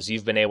Resident Evils,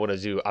 you've been able to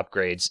do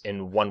upgrades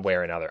in one way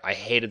or another. I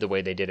hated the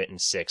way they did it in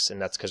 6, and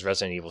that's because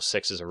Resident Evil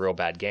 6 is a real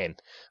bad game.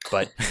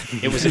 But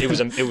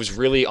it was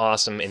really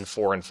awesome in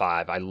 4 and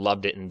 5. I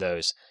loved it in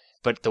those.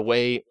 But the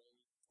way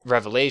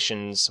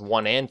Revelations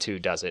 1 and 2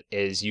 does it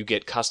is you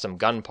get custom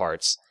gun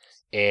parts,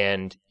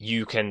 and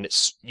you can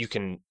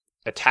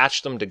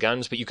attach them to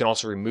guns, but you can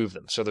also remove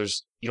them. So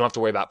you don't have to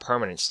worry about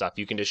permanent stuff.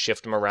 You can just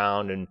shift them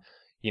around and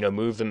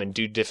move them and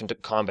do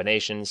different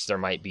combinations. There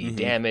might be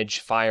damage,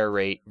 fire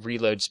rate,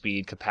 reload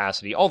speed,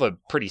 capacity, all the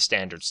pretty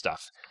standard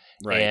stuff.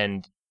 Right.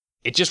 And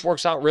it just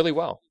works out really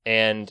well.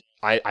 And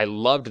I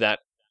loved that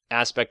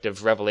aspect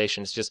of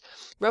Revelations. Just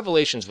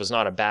Revelations was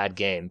not a bad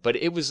game, but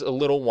it was a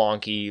little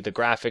wonky. The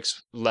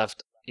graphics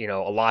left a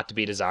lot to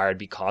be desired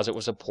because it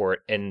was a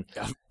port, and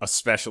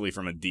Especially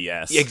from a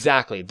DS.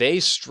 exactly, they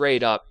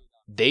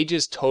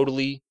just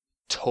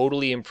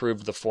totally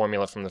improved the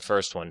formula from the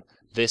first one.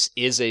 This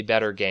is a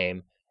better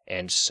game,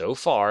 and so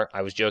far,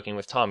 I was joking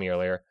with Tommy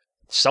earlier,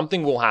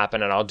 something will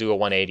happen and I'll do a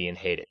 180 and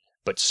hate it.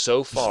 But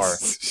so far,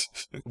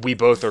 we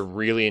both are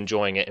really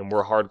enjoying it, and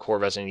we're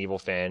hardcore Resident Evil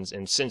fans,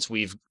 and since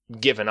we've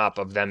given up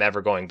of them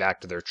ever going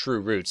back to their true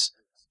roots,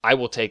 I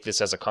will take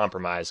this as a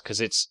compromise because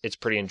it's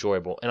pretty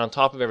enjoyable. And on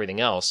top of everything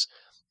else,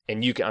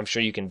 and I'm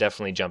sure you can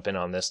definitely jump in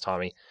on this,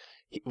 Tommy,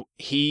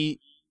 he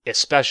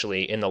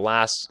especially in the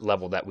last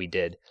level that we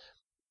did,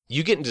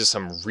 you get into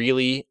some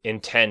really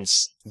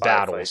intense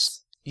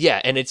battles.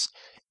 Yeah, and it's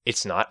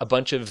not a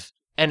bunch of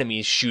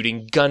enemies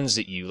shooting guns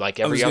at you like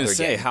every other I was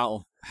gonna say,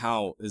 game.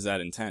 how is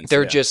that intense?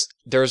 There's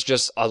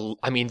just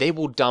they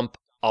will dump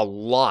a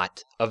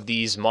lot of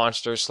these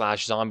monsters /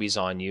 zombies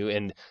on you,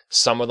 and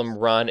some of them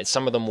run, and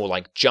some of them will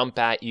like jump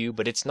at you,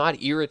 but it's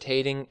not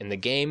irritating. And the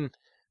game,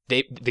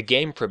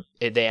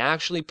 they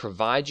actually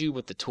provide you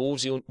with the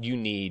tools you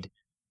need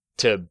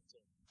to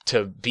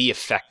be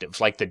effective.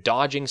 Like the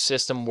dodging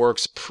system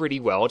works pretty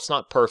well. It's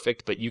not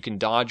perfect, but you can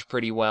dodge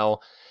pretty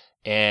well.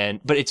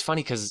 But it's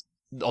funny because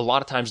a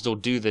lot of times they'll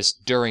do this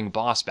during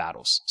boss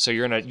battles. So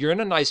you're in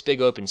a nice big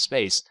open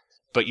space,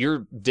 but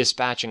you're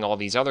dispatching all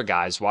these other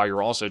guys while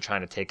you're also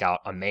trying to take out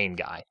a main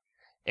guy.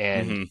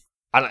 And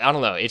I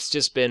don't know. It's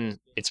just been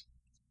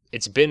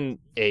it's been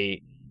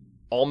a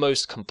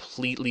almost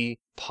completely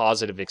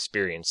positive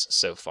experience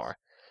so far.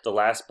 The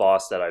last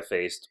boss that I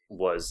faced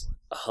was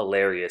a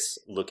hilarious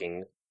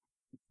looking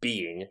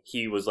being.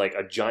 He was like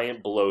a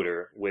giant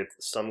bloater with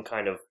some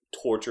kind of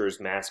torturer's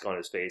mask on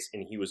his face,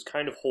 and he was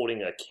kind of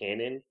holding a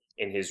cannon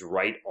in his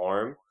right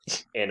arm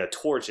and a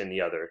torch in the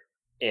other,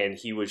 and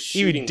he was He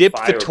shooting would dip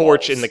fireballs. the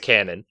torch in the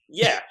cannon.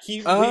 Yeah,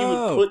 he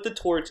would put the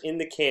torch in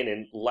the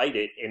cannon, light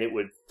it, and it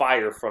would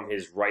fire from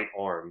his right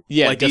arm.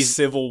 Yeah, like a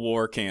Civil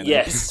War cannon.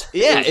 Yes.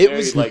 Yeah, it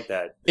was like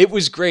that. It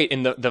was great,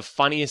 and the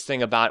funniest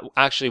thing about,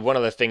 actually, one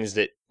of the things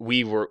that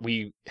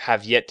we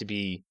have yet to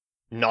be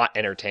not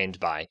entertained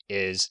by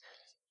is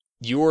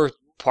your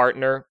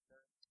partner.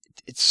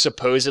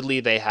 Supposedly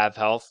they have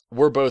health.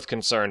 We're both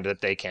concerned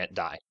that they can't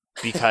die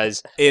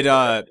because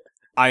I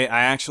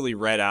actually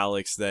read,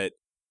 Alex, that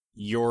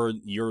your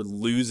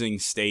losing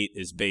state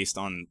is based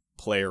on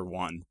player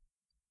one.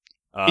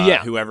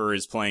 Whoever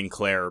is playing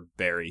Claire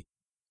Barry.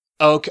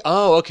 Okay.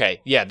 Oh, okay.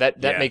 Yeah,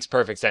 that makes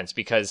perfect sense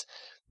because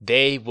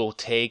they will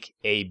take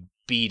a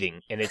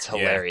beating, and it's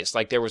hilarious.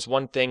 Like, there was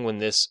one thing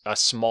when a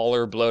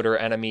smaller bloater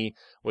enemy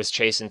was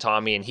chasing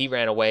Tommy, and he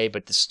ran away,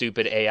 but the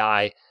stupid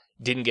AI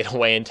didn't get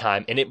away in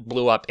time, and it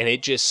blew up, and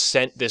it just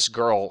sent this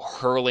girl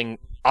hurling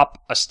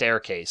up a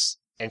staircase,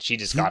 and she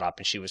just got up,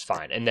 and she was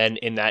fine. And then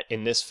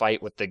in this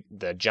fight with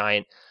the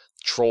giant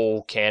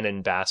troll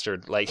cannon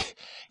bastard, like,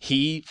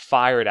 he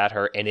fired at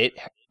her, and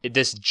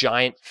this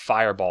giant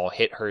fireball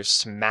hit her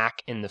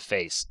smack in the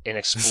face and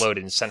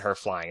exploded and sent her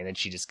flying, and then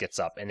she just gets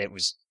up, and it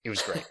was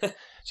great.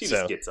 She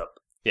just gets up.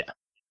 Yeah,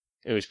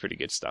 it was pretty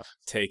good stuff.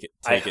 Take it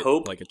I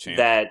hope like a champ.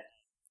 that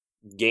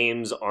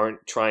games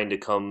aren't trying to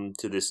come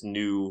to this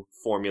new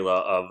formula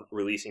of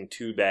releasing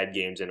 2 bad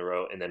games in a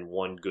row and then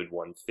 1 good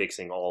one,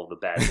 fixing all of the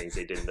bad things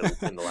they did in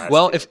the last.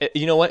 Well, two. if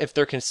you know what, if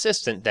they're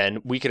consistent,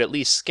 then we could at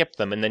least skip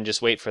them and then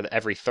just wait for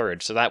every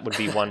third. So that would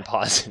be one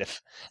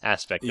positive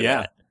aspect of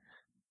that.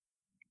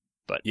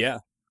 But yeah,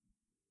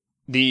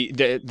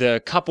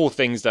 the couple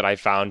things that I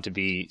found to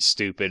be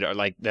stupid are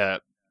like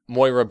the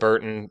Moira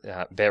Burton,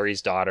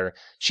 Barry's daughter.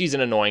 She's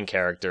an annoying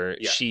character.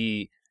 Yeah.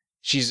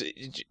 She's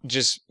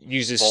just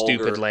uses Vulgar.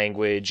 stupid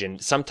language, and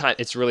sometimes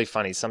it's really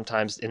funny.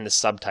 Sometimes in the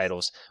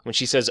subtitles, when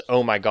she says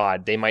 "Oh my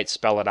God," they might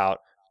spell it out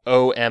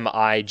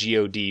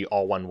OMIGOD,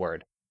 all one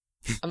word.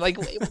 I'm like,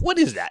 what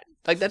is that?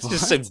 Like, that's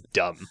just so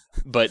dumb.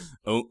 But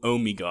oh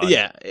my God.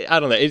 Yeah, I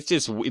don't know. It's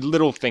just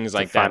little things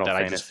like that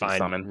I just find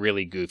summon.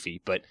 really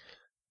goofy. But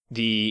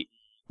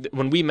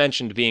when we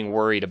mentioned being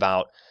worried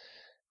about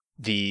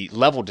the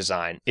level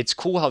design, it's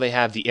cool how they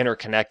have the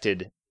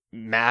interconnected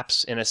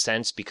maps in a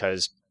sense,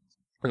 because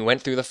we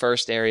went through the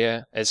first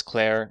area as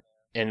Claire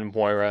and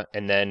Moira,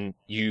 and then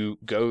you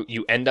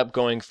end up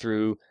going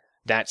through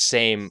that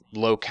same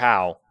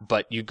locale,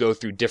 but you go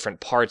through different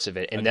parts of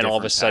it, and then all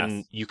of a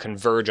sudden you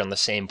converge on the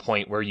same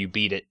point where you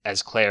beat it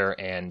as Claire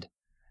and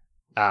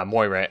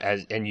Moira,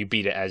 and you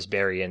beat it as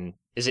Barry and,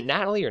 is it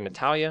Natalie or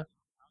Natalia,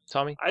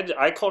 Tommy?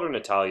 I called her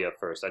Natalia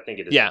first. I think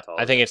it is. Yeah,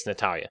 Natalia. I think it's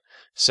Natalia.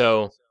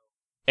 So,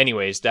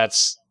 anyways,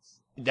 that's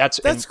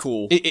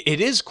cool.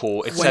 It is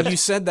cool. Except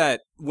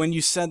when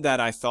you said that,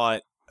 I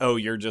thought, oh,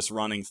 you're just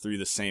running through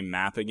the same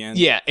map again?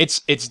 Yeah, it's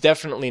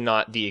definitely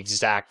not the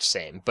exact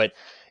same, but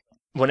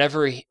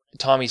whenever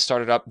Tommy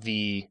started up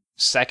the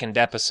second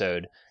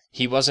episode,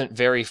 he wasn't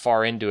very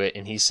far into it,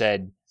 and he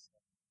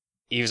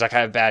was like, I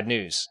have bad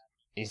news.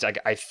 He's like,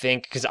 I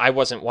think, because I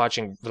wasn't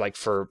watching like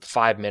for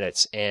 5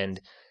 minutes,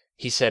 and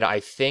he said, I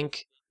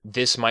think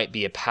this might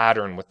be a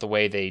pattern with the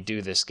way they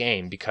do this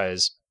game,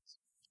 because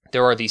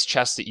there are these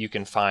chests that you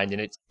can find,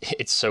 and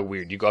it's so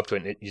weird. You go up to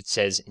it, and it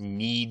says,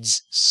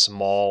 needs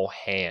small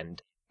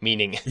hand,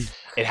 meaning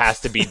it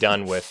has to be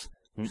done with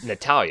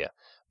Natalia.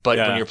 But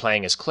when you're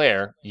playing as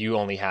Claire, you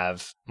only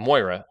have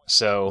Moira.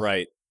 So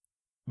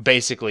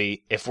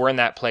basically, if we're in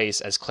that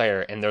place as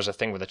Claire and there's a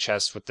thing with a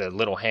chest with the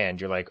little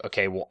hand, you're like,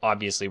 okay, well,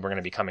 obviously we're going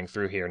to be coming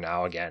through here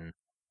now again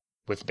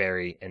with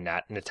Barry and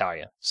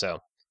Natalia.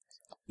 So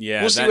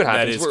yeah, we'll see what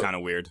happens. That is kind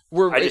of weird.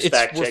 I just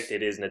fact-checked.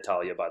 It is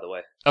Natalia, by the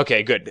way.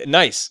 Okay, good.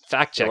 Nice.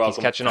 Fact check. He's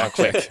catching on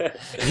quick.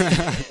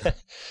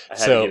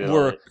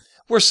 So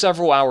we're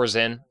several hours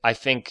in. I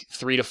think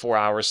 3 to 4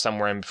 hours,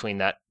 somewhere in between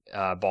that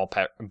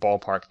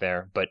ballpark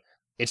there, but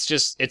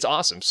it's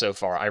awesome so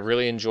far. I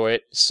really enjoy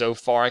it so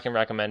far. I can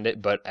recommend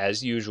it, but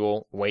as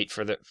usual, wait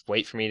for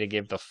me to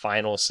give the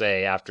final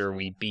say after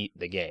we beat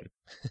the game.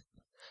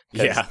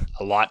 Yeah,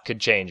 a lot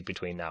could change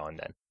between now and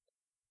then.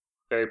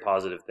 Very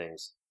positive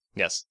things.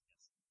 Yes,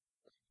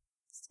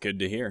 it's good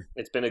to hear.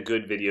 It's been a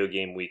good video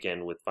game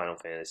weekend with Final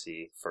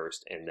Fantasy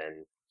first, and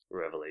then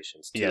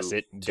Revelations. Yes,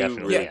 it two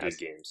definitely really has.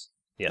 good games.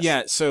 Yes.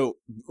 Yeah. So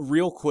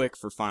real quick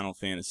for Final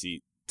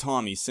Fantasy,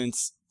 Tommy,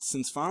 since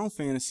Final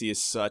Fantasy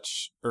is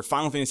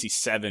Final Fantasy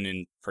VII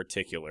in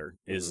particular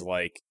is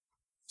like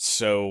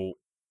so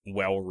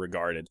well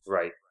regarded.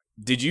 Right.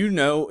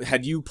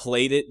 Had you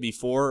played it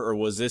before, or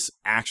was this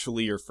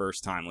actually your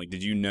first time? Like,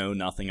 did you know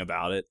nothing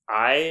about it?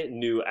 I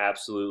knew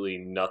absolutely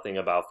nothing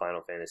about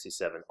Final Fantasy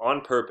VII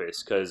on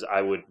purpose, because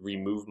I would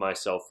remove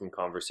myself from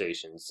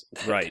conversations.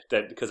 Right.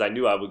 Because I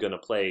knew I was going to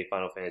play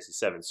Final Fantasy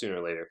VII sooner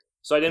or later.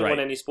 So I didn't want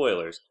any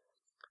spoilers.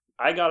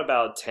 I got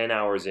about 10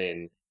 hours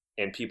in,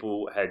 and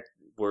people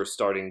were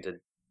starting to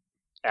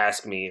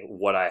ask me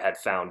what I had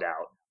found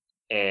out.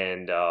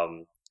 And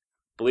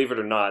believe it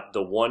or not,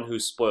 the one who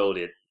spoiled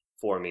it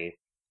for me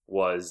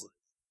was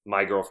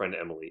my girlfriend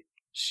Emily.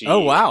 Oh,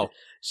 wow.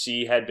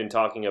 She had been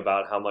talking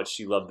about how much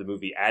she loved the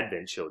movie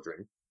Advent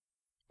Children.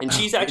 And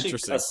she's actually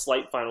a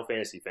slight Final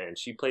Fantasy fan.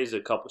 She played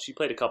a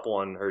couple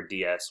on her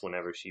DS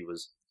whenever she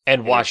was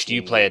and watched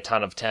you play a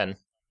ton of 10.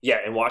 Yeah,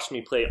 and watched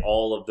me play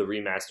all of the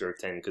remaster of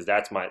 10 because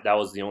that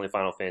was the only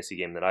Final Fantasy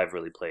game that I've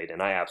really played,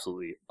 and I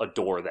absolutely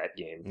adore that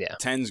game. Yeah,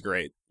 10's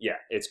great. Yeah,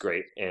 it's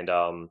great. And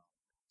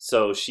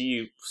so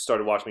she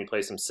started watching me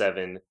play some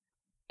 7,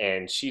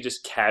 and she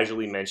just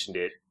casually mentioned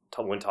it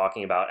when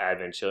talking about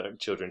Advent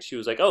Children. She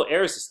was like, "Oh,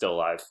 Eris is still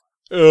alive,"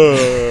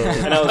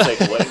 and I was like,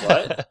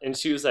 "What?" And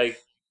she was like,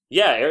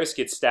 "Yeah, Eris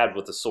gets stabbed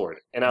with a sword,"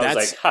 and I was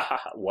like, "Ha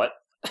ha ha, what?"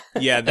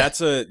 Yeah,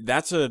 that's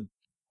an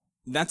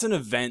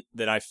event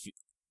that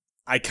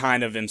I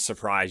kind of am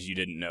surprised you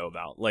didn't know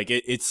about. Like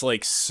it's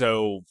like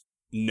so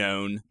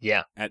known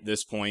at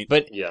this point.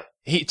 But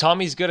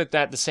Tommy's good at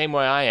that the same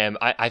way I am.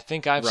 I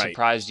think I've Right.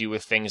 surprised you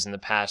with things in the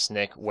past,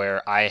 Nick,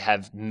 where I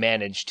have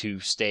managed to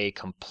stay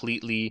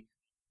completely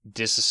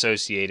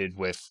disassociated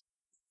with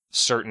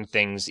certain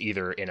things,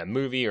 either in a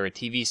movie or a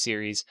TV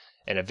series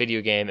and a video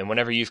game. And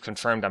whenever you've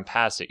confirmed I'm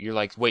past it, you're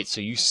like, wait, so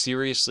you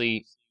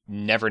seriously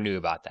never knew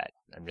about that?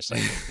 I'm just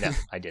like, no,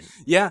 I didn't.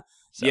 Yeah.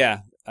 So, yeah.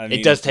 I mean,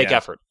 it does take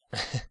effort.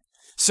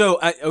 So,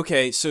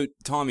 so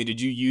Tommy,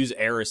 did you use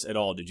Eris at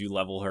all? Did you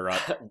level her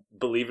up?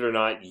 Believe it or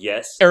not,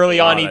 yes. Early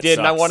on he that did,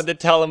 and I sucks. wanted to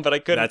tell him, but I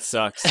couldn't. That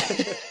sucks.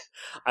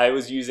 I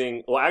was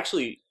using... Well,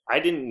 actually, I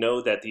didn't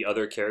know that the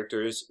other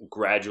characters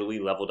gradually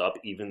leveled up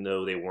even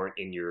though they weren't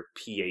in your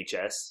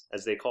PHS,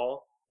 as they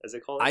call it.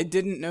 I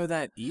didn't know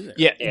that either.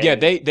 Yeah,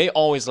 they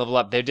always level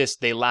up.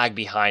 They lag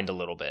behind a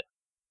little bit.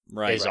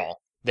 Right. Is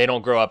all. They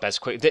don't grow up as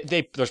quick.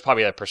 There's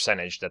probably a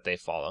percentage that they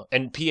follow.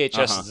 And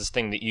PHS is this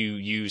thing that you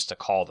use to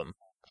call them.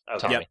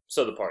 Okay. Yep.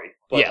 So the party.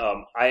 But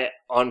I,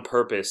 on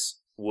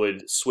purpose,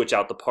 would switch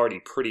out the party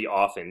pretty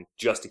often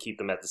just to keep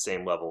them at the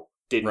same level.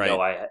 Didn't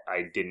know I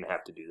didn't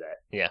have to do that.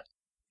 Yeah.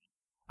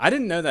 I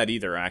didn't know that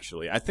either,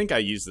 actually. I think I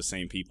use the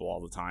same people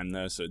all the time,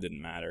 though, so it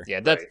didn't matter. Yeah,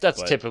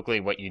 that's typically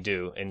what you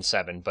do in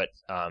 7, but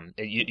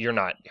you're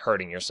not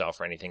hurting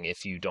yourself or anything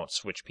if you don't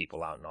switch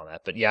people out and all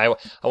that. But yeah,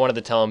 I wanted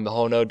to tell him,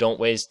 oh no, don't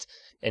waste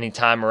any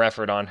time or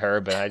effort on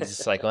her, but I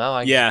just like, well,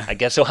 I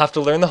guess I'll have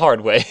to learn the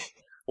hard way.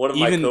 One of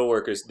my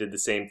coworkers did the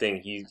same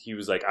thing. He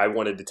was like, I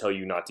wanted to tell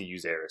you not to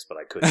use Eris, but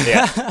I couldn't.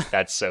 Yeah,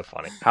 that's so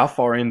funny. How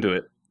far into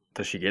it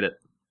does she get it?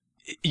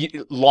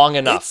 Long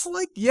enough. It's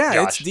like,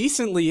 it's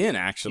decently in,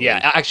 actually. Yeah,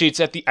 actually,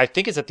 I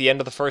think it's at the end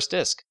of the first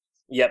disc.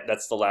 Yep,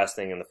 that's the last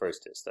thing in the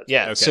first disc. That's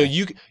right. Okay. So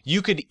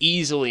you could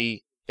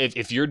easily,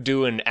 if you're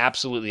doing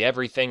absolutely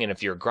everything, and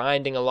if you're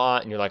grinding a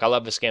lot, and you're like, I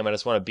love this game, I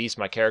just want to beast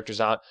my characters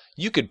out,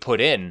 you could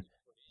put in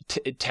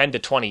 10 to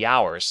 20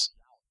 hours,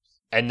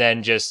 and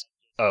then just,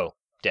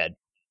 dead.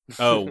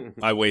 Oh,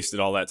 I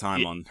wasted all that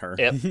time on her.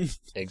 Yep,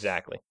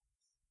 exactly.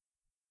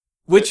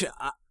 Which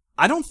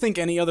I don't think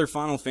any other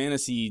Final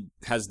Fantasy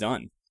has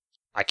done.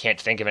 I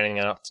can't think of anything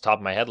off the top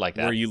of my head like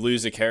that. Where you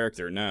lose a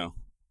character, no.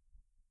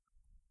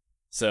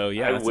 So,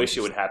 yeah. I wish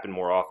it would happen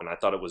more often. I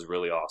thought it was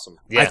really awesome.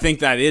 Yeah. I think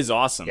that is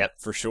awesome,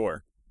 for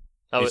sure.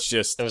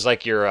 It was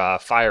like your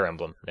Fire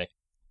Emblem, Nick.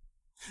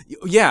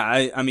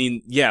 Yeah, I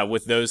mean,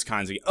 with those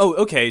kinds of... Oh,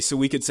 okay, so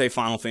we could say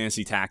Final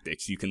Fantasy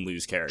Tactics, you can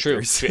lose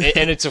characters. True.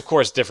 And it's, of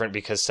course, different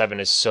because 7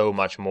 is so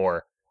much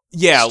more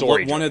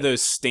one of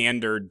those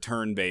standard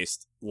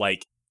turn-based,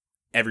 like,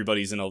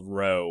 everybody's in a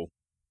row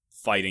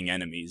fighting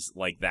enemies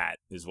like that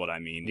is what I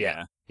mean.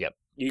 Yeah. Yep.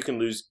 You can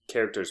lose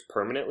characters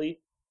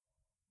permanently?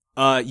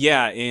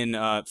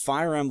 In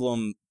Fire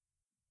Emblem...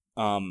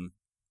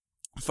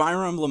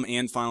 Fire Emblem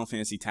and Final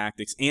Fantasy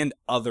Tactics and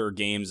other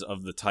games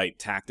of the type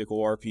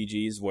tactical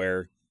RPGs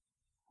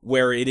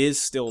where it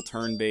is still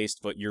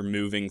turn-based, but you're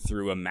moving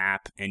through a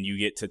map and you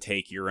get to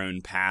take your own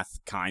path,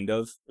 kind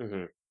of.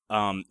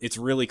 Mm-hmm. It's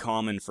really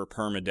common for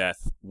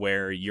permadeath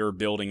where you're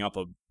building up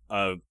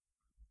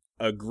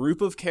a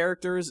group of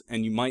characters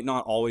and you might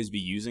not always be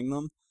using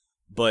them,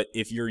 but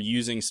if you're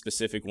using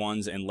specific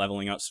ones and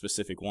leveling up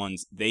specific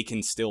ones, they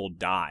can still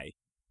die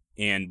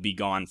and be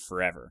gone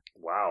forever.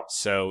 Wow.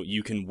 So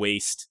you can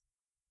waste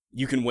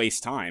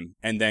time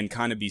and then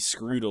kind of be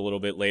screwed a little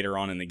bit later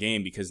on in the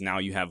game because now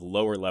you have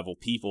lower level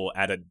people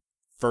at a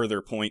further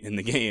point in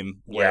the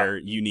game where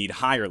you need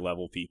higher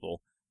level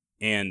people.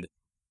 And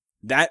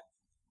that's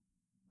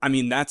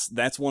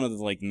one of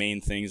the like main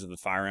things of the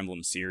Fire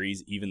Emblem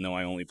series. Even though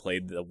I only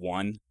played the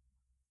one,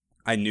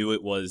 I knew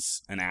it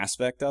was an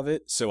aspect of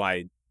it, so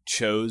I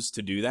chose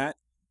to do that.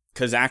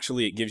 Because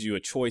actually it gives you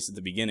a choice at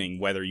the beginning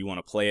whether you want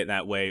to play it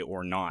that way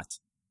or not.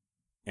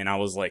 And I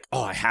was like,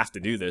 I have to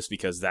do this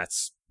because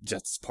that's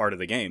just part of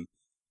the game.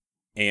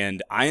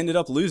 And I ended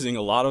up losing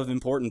a lot of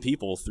important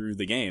people through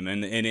the game.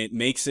 And it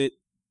makes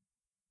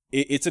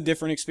it's a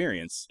different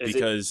experience. Is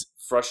because it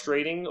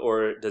frustrating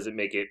or does it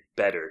make it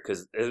better?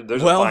 Because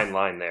there's a fine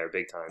line there,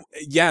 big time.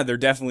 Yeah, there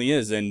definitely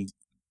is. And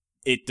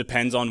it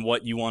depends on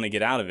what you want to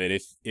get out of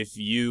it. If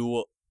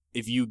you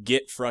if you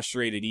get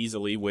frustrated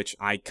easily, which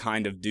I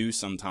kind of do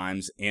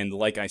sometimes, and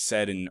like I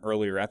said in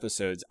earlier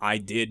episodes, I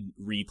did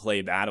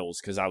replay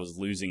battles because I was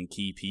losing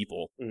key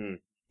people. Mm-hmm.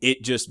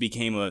 It just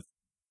became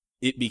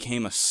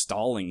a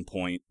stalling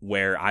point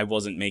where I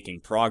wasn't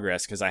making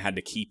progress because I had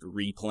to keep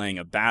replaying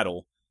a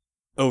battle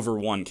over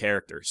one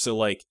character. So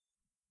like,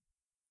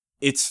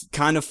 it's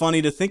kind of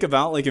funny to think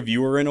about, like, if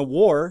you were in a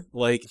war,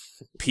 like,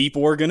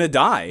 people are gonna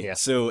die. Yeah.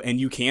 So, and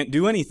you can't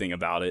do anything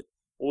about it.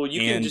 Well,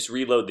 you can just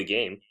reload the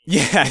game.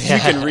 Yeah, you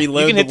can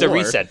reload. You can hit the war.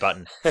 reset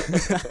button.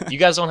 You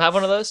guys don't have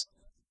one of those?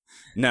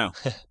 No.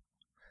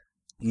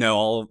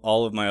 No,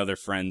 all of my other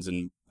friends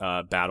and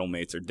battle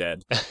mates are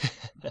dead.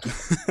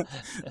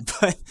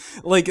 But,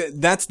 like,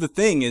 that's the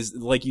thing is,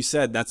 like you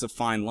said, that's a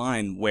fine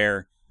line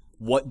where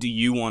what do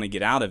you want to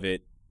get out of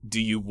it? Do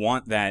you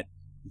want that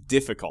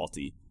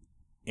difficulty?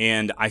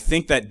 And I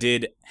think that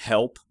did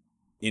help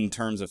in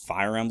terms of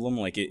Fire Emblem.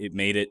 Like, it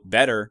made it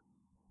better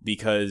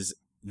because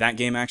that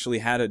game actually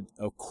had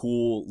a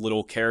cool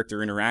little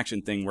character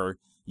interaction thing where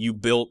you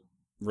built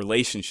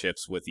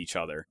relationships with each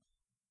other.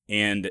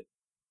 And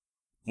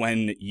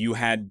when you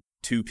had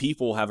two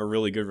people have a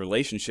really good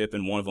relationship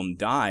and one of them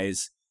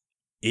dies,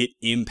 it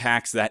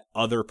impacts that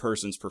other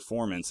person's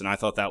performance. And I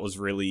thought that was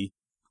really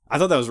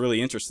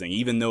interesting,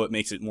 even though it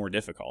makes it more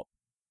difficult.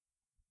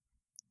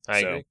 I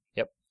agree.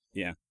 Yep.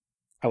 Yeah.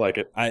 I like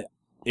it.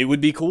 It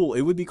would be cool.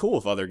 It would be cool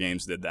if other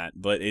games did that,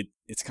 but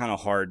it's kind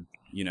of hard,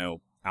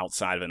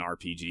 outside of an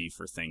RPG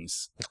for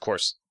things. Of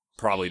course.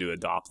 Probably to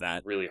adopt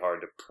that. Really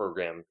hard to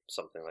program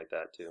something like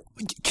that too.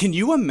 Can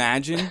you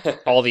imagine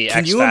all the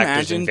X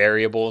factors and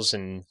variables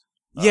and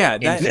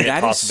that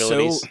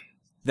possibilities?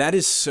 That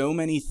is so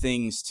many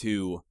things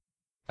to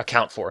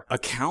account for.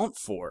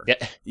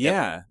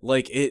 Yeah.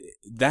 Like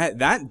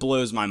that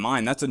blows my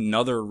mind. That's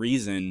another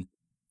reason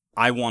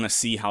I want to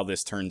see how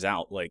this turns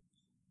out. Like,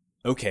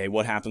 okay,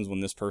 what happens when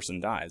this person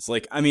dies?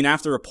 Like, I mean,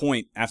 after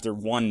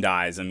one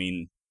dies, I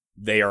mean,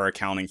 they are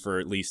accounting for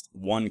at least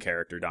one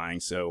character dying,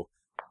 so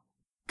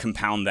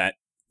compound that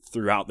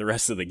throughout the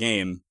rest of the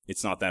game,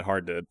 it's not that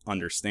hard to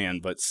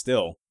understand, but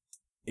still,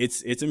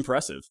 it's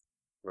impressive.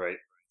 Right.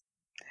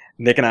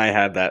 Nick and I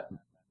had that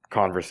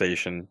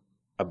conversation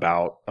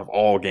about, of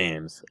all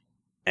games,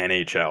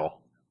 NHL.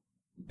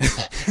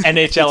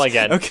 NHL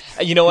again.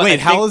 Okay. You know what? Wait,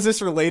 how is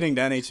this relating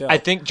to NHL? I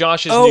think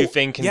Josh's new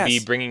thing can be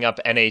bringing up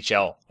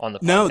NHL on the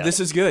podcast. No, this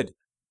is good.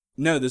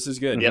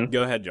 Mm-hmm. Yep.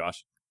 Go ahead,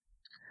 Josh.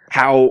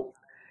 How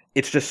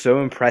it's just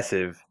so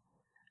impressive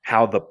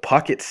how the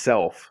puck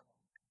itself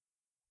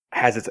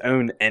has its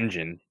own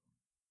engine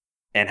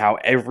and how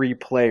every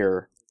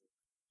player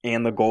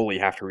and the goalie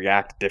have to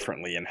react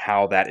differently and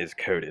how that is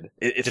coded.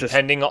 It's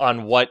depending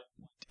on what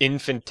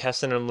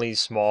infinitesimally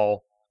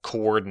small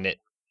coordinate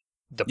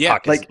the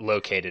puck is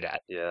located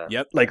at. Yeah.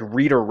 Yep. Like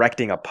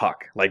redirecting a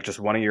puck. Like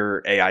just one of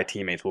your AI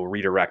teammates will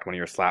redirect one of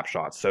your slap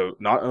shots. So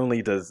not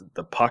only does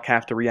the puck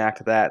have to react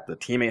to that, the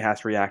teammate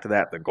has to react to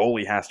that, the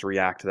goalie has to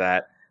react to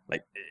that.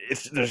 Like,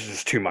 there's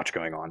just too much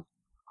going on.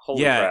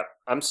 Holy crap.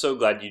 I'm so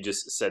glad you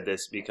just said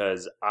this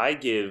because I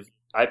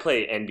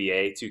play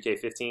NBA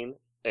 2K15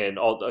 and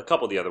a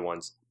couple of the other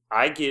ones.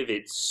 I give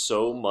it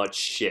so much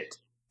shit.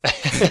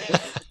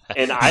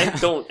 And I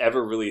don't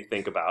ever really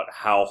think about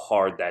how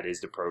hard that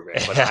is to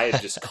program, but I am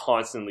just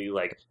constantly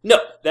like, no,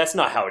 that's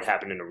not how it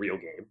happened in a real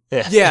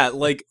game. Yeah,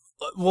 like,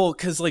 well,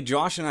 because like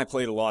Josh and I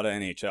played a lot of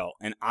NHL,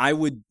 and I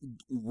would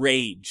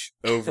rage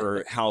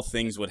over how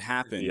things would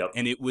happen,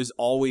 and it was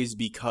always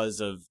because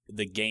of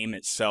the game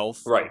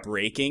itself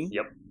breaking.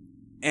 Yep.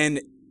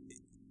 And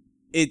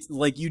it's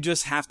like you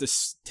just have to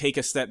take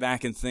a step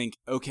back and think,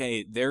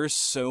 okay, there's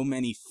so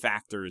many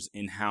factors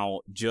in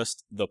how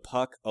just the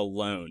puck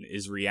alone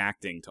is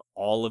reacting to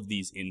all of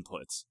these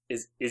inputs.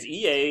 Is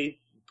EA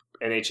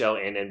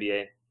NHL and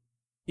NBA?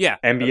 Yeah.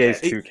 NBA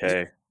is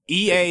 2K.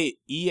 EA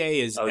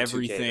is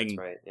everything. 2K, that's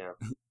right, yeah.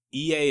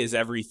 EA is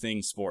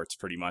everything sports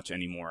pretty much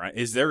anymore.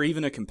 Is there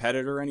even a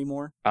competitor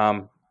anymore?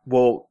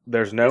 Well,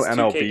 there's no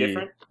MLB. 2K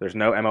different? There's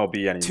no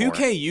MLB anymore.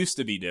 2K used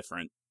to be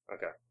different.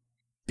 Okay.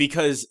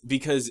 Because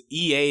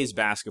EA's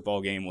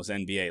basketball game was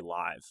NBA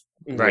Live,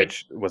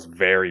 which was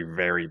very,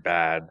 very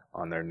bad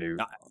on their new.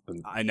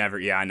 I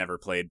never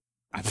played.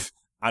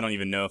 I don't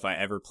even know if I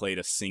ever played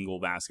a single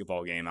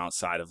basketball game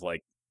outside of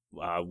like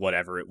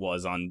whatever it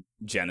was on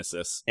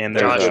Genesis. And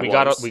Josh,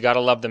 we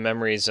gotta love the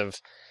memories of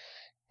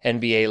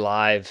NBA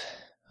Live.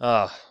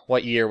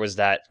 What year was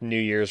that? New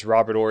Year's.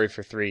 Robert Ory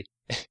for 3.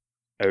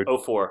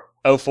 04.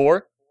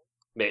 04?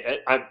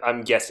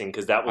 I'm guessing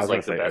because that was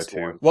like the best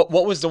one. What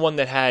was the one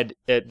that had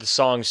the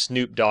song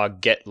Snoop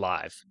Dogg Get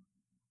Live?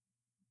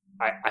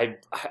 I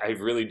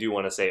really do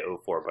want to say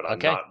 04, but I'm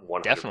not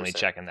 100%. Definitely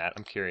checking that.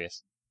 I'm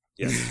curious.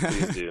 Yes,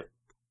 please do.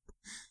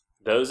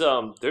 Those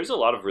there's a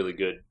lot of really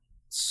good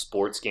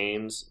sports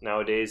games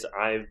nowadays.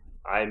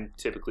 I'm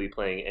typically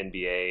playing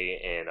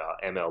NBA and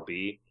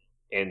MLB,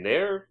 and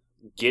they're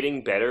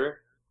getting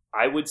better.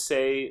 I would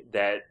say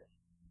that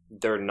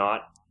they're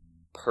not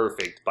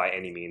perfect by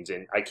any means,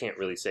 and I can't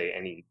really say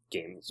any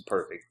game is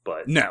perfect,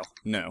 but no,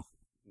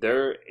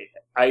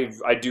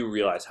 I do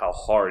realize how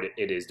hard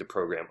it is to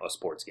program a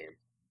sports game.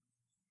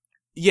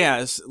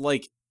 Yeah, it's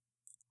like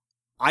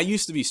I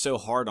used to be so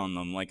hard on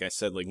them. Like I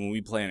said, like when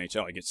we play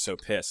NHL, I get so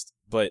pissed.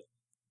 But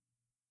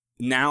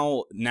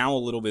now a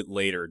little bit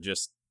later,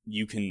 just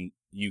you can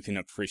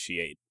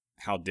appreciate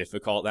how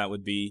difficult that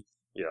would be,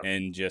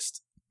 and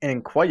just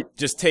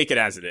take it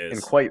as it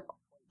is.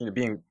 And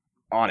being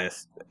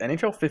honest,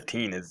 NHL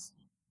 15 has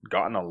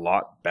gotten a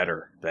lot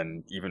better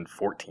than even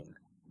 14.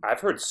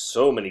 I've heard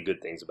so many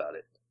good things about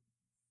it.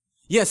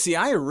 Yeah, see,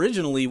 I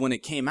originally, when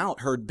it came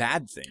out, heard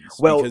bad things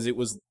because it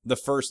was the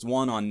first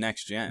one on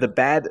Next Gen.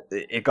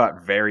 It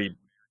got very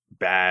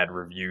bad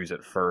reviews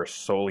at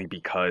first solely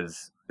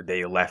because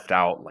they left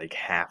out like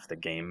half the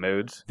game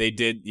modes. They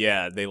did,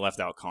 yeah, they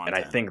left out content.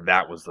 And I think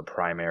that was the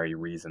primary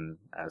reason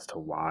as to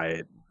why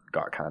it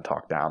got kind of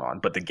talked down on.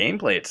 But the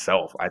gameplay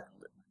itself, I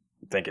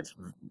think it's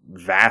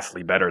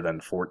vastly better than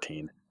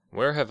 14.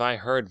 Where have I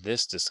heard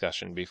this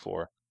discussion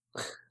before?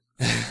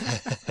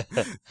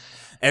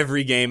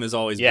 Every game is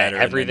always better.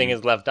 Yeah, everything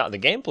is left out. The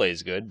gameplay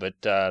is good,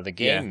 but the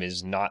game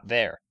is not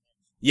there.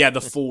 Yeah,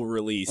 the full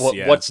release.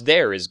 What's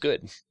there is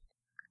good.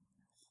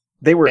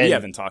 We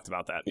haven't talked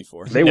about that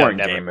before. They weren't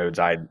never. Game modes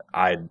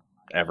I'd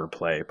ever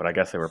play, but I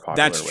guess they were popular.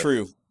 That's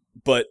true.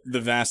 But the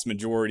vast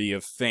majority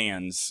of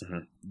fans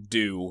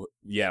did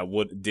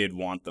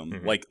want them.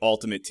 Mm-hmm. Like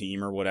Ultimate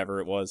Team or whatever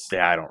it was.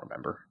 Yeah, I don't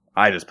remember.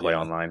 I just play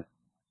online.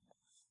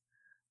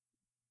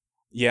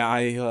 Yeah,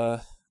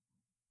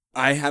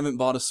 I haven't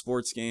bought a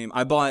sports game.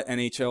 I bought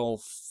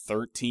NHL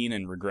 13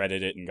 and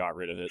regretted it and got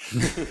rid of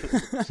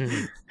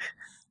it.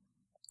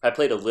 I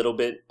played a little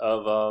bit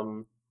of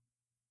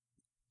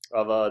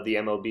the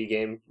MLB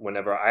game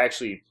whenever I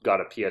actually got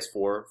a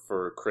PS4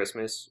 for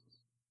Christmas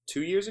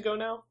 2 years ago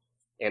now,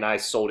 and I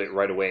sold it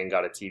right away and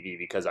got a TV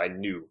because I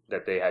knew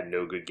that they had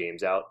no good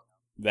games out.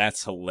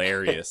 That's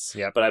hilarious.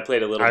 Yeah, but I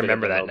played a little bit of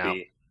MLB, that now.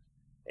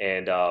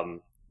 And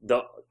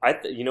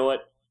you know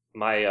what?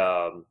 My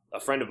a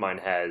friend of mine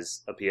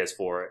has a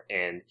PS4,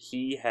 and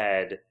he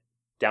had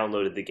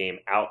downloaded the game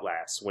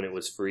Outlast when it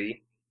was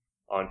free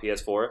on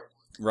PS4.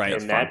 Right,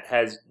 and that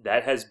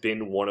has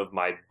been one of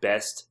my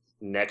best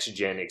next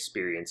gen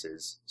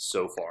experiences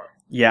so far.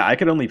 Yeah, I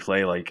could only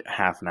play like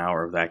half an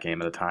hour of that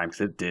game at a time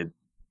because it did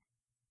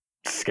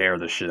scare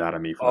the shit out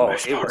of me for the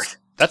most part.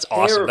 That's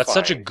awesome. That's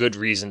such a good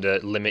reason to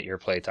limit your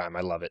playtime. I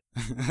love it.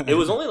 It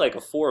was only like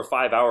a 4 or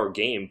 5 hour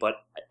game, but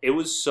it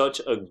was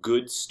such a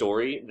good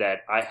story that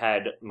I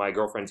had my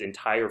girlfriend's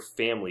entire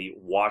family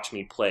watch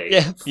me play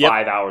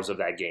 5 hours of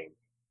that game.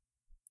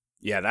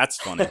 Yeah, that's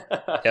funny.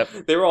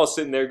 They were all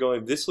sitting there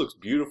going, "This looks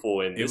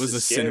beautiful," and it was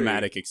a scary.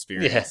 Cinematic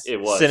experience. Yeah,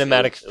 it was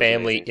cinematic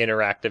family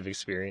interactive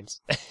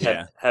experience.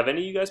 Have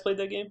any of you guys played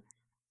that game?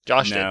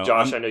 Josh did.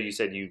 Josh, I know you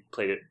said you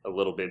played it a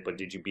little bit, but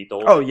did you beat the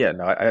whole? Oh yeah,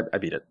 no, I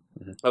beat it.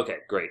 Mm-hmm. Okay,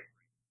 great.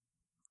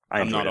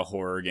 I'm not a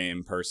horror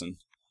game person.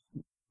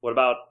 What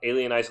about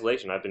Alien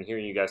Isolation? I've been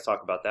hearing you guys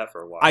talk about that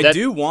for a while. I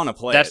do want to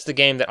play That's the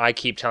game that I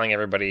keep telling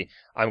everybody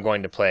I'm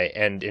going to play,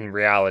 and in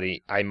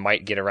reality, I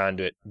might get around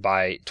to it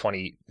by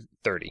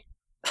 2030.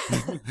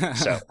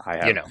 So I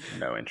have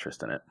no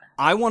interest in it.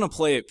 I want to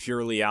play it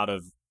purely out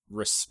of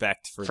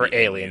respect for the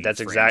Alien.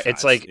 That's exactly.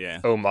 It's like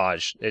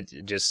homage. It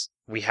just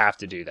we have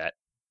to do that.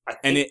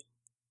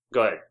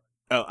 Go ahead.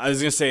 Oh, I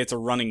was gonna say it's a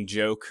running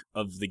joke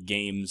of the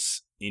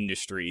games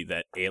industry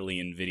that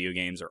Alien video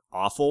games are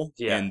awful,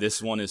 and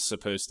this one is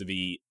supposed to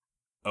be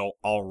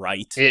all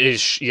right. It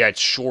is. Yeah,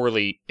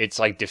 it's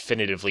like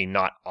definitively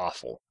not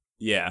awful.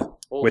 Yeah.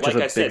 Well, like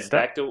I said,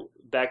 back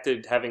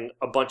to having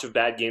a bunch of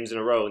bad games in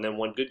a row and then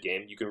one good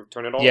game, you can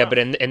turn it all around. But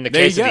in the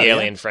case of the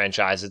Alien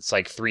franchise, it's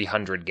like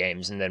 300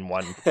 games and then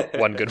one good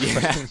one.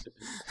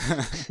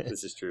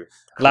 This is true.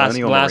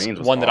 Last one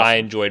awesome. That I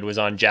enjoyed was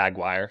on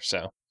Jaguar,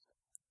 so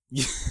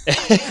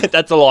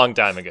that's a long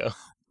time ago.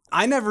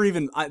 I never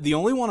even the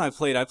only one I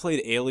played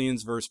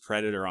Aliens vs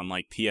Predator on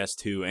like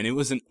PS2, and it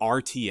was an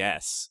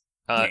RTS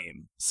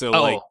game.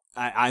 So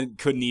I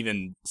couldn't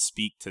even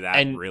speak to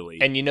that really.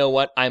 And you know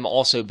what? I'm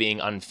also being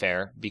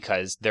unfair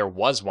because there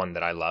was one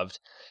that I loved,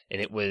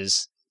 and it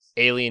was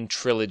Alien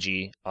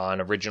Trilogy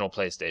on original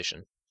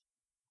PlayStation.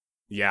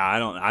 Yeah, I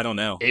don't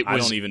know. I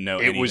don't even know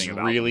anything about it. It was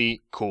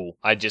really cool.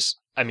 I'm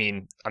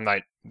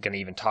not going to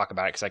even talk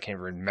about it because I can't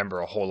remember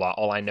a whole lot.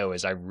 All I know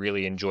is I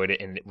really enjoyed it,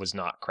 and it was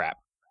not crap.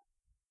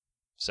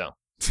 So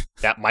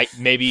that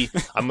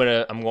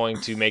I'm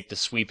going to make the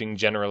sweeping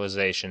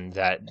generalization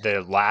that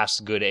the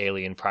last good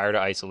Alien prior to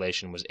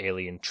Isolation was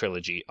Alien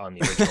Trilogy on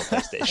the original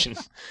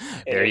PlayStation.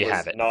 There you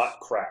have it. Not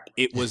crap.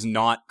 It was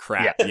not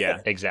crap. Yeah.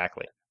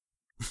 Exactly.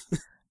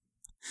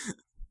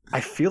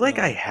 I feel like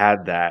I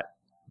had that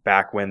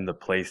back when the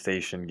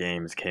PlayStation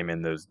games came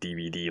in those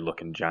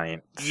DVD-looking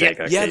giant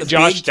Sega cases.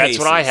 Josh, that's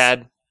what I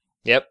had.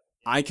 Yep.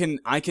 I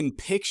can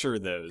picture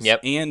those.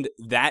 Yep. And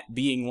that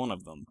being one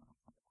of them.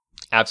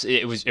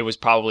 Absolutely, it was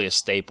probably a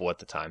staple at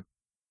the time.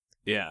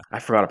 Yeah, I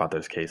forgot about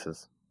those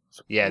cases.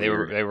 Yeah, they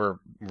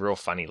were real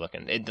funny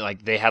looking.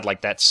 They had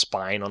like that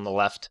spine on the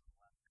left.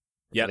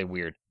 Yeah, really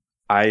weird.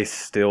 I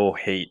still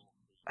hate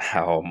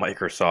how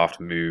Microsoft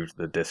moved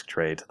the disc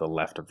tray to the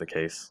left of the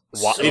case.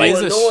 Why, So like,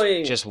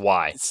 annoying. just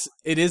why?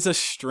 It is a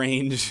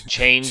strange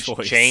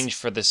choice. Change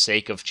for the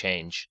sake of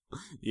change.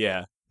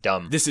 Yeah.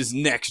 Dumb. This is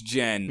next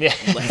gen. Yeah.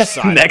 Left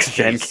side of Next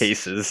the gen case.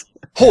 cases.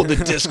 Hold the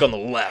disc on the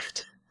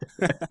left.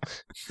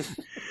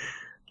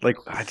 Like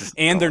I just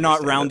And don't they're not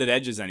understand rounded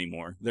edges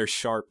anymore. They're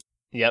sharp.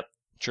 Yep.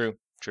 True.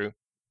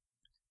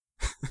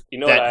 You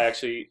know That- what I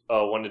actually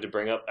wanted to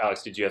bring up?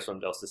 Alex, did you have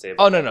something else to say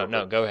about Oh, that?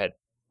 no. Go ahead.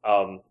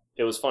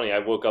 It was funny. I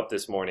woke up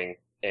this morning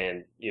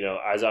and,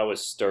 as I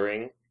was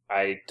stirring,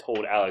 I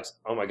told Alex,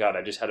 oh my God,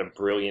 I just had a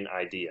brilliant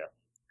idea.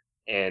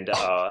 And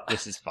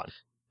This is fun.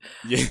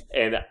 Yeah.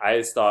 and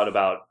I thought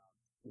about,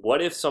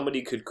 what if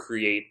somebody could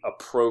create a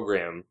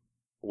program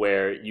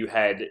where you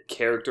had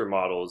character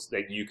models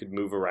that you could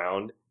move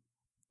around,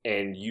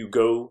 and you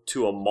go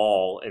to a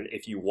mall, and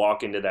if you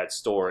walk into that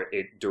store,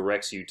 it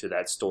directs you to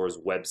that store's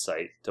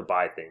website to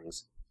buy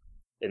things.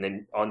 And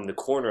then on the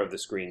corner of the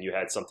screen, you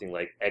had something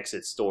like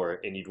exit store,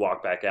 and you'd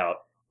walk back out,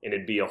 and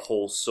it'd be a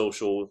whole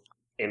social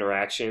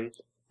interaction.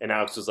 And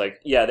Alex was like,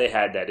 yeah, they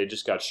had that. It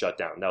just got shut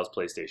down. That was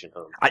PlayStation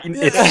Home.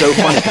 It's so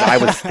funny because I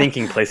was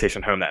thinking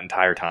PlayStation Home that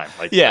entire time.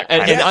 Like, Yeah,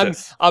 that kind of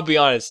fits. I'll be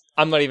honest,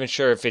 I'm not even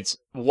sure if it's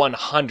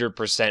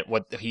 100%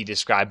 what he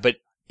described, but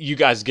you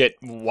guys get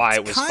why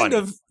it was funny.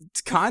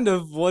 It's kind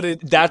of what it.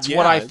 That's yeah,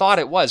 what I thought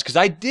it was, because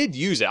I did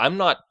use it. I'm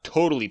not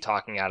totally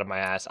talking out of my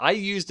ass. I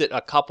used it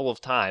a couple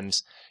of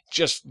times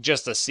just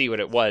to see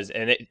what it was,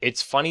 and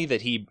it's funny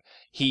that he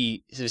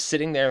was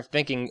sitting there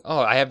thinking, oh,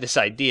 I have this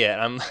idea,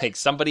 and I'm like,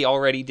 somebody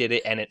already did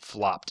it, and it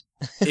flopped.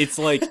 It's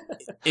like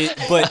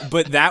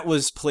but that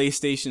was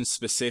PlayStation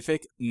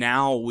specific.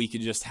 Now we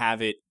could just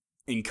have it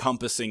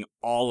encompassing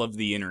all of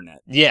the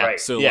internet. Yeah, Right.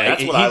 So yeah, like,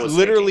 that's what I he's was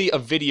literally a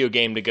video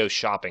game to go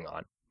shopping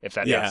on, if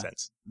that Yeah. makes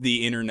sense.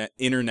 the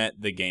internet,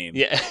 the game.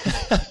 Yeah.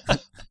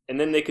 And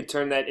then they could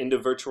turn that into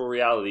virtual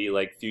reality,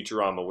 like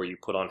Futurama, where you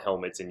put on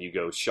helmets and you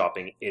go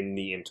shopping in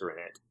the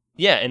internet.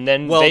 Yeah, and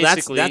then Well,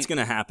 basically, that's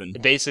gonna happen.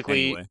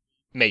 basically Anyway.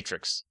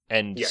 Matrix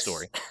end Yes.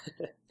 story.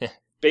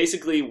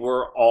 Basically,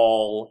 we're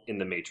all in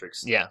the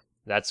Matrix. Yeah,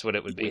 that's what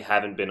it would We be.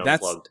 haven't been That's-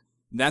 unplugged.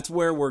 That's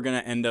where we're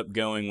gonna end up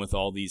going with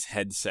all these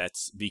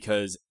headsets,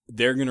 because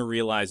they're gonna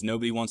realize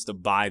nobody wants to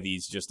buy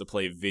these just to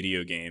play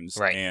video games,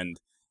 Right. And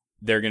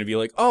they're gonna be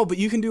like, oh, but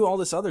you can do all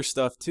this other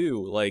stuff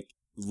too, like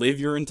live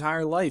your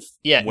entire life.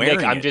 Yeah, wearing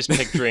Nick, I'm it. just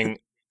picturing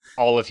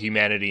all of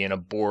humanity in a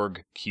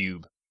Borg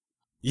cube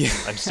Yeah,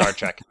 on Star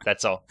Trek.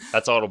 That's all.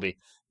 That's all it'll be.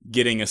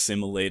 getting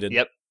assimilated.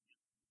 Yep.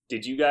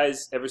 Did you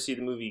guys ever see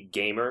the movie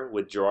Gamer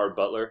with Gerard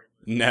Butler?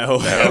 No.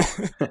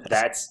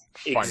 That's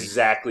Funny.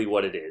 exactly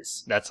what it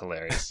is. That's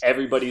hilarious.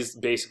 Everybody's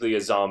basically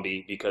a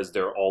zombie because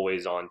they're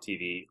always on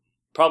TV.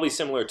 Probably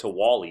similar to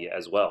Wall-E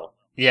as well.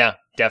 Yeah,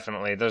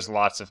 definitely. There's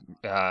lots of.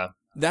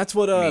 That's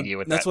what Media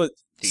with that's that what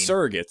theme.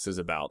 Surrogates is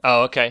about.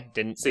 Oh, okay.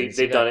 Didn't See,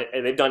 see they've done it,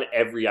 and they've done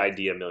every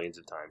idea millions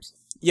of times.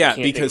 Yeah,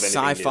 can't think because of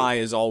anything sci-fi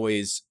is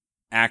always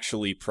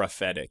actually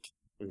prophetic.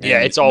 Yeah,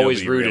 and it's always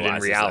nobody rooted in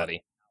realizes that. reality.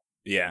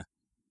 Yeah.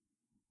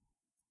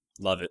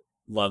 Love it.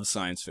 Love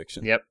science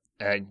fiction. Yep.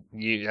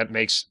 That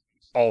makes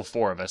all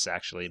four of us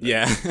actually. but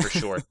Yeah. for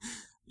sure.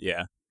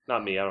 Yeah.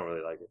 Not me. I don't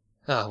really like it.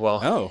 Oh well.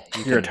 Oh,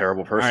 You're a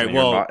terrible person. All right, and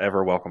well- you're not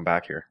ever welcome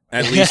back here.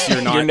 at least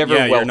you're not. You're never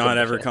you're welcome not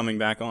ever here. coming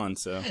back on.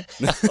 So,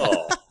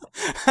 Oh,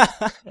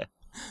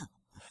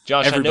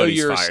 Josh, I know Everybody's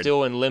you're fired.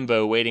 still in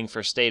limbo waiting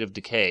for State of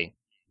Decay,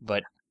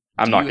 but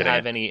I'm do not you getting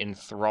have it. any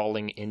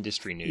enthralling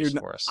industry You're news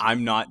not- for us?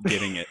 I'm not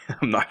getting it.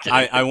 I'm not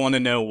getting I want to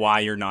know why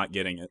you're not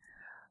getting it.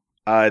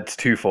 It's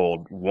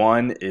twofold.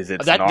 One is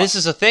it's not. This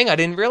is a thing. I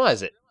didn't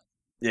realize it.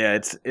 Yeah,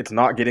 it's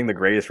not getting the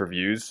greatest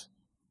reviews,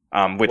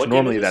 which What game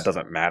normally is that this?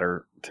 doesn't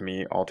matter to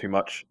me all too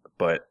much.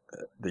 But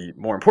the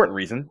more important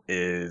reason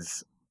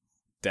is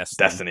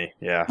Destiny.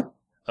 Yeah,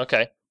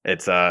 Okay.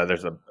 it's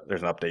there's an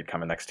update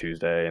coming next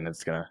Tuesday, and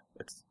it's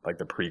like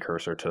the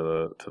precursor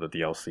to the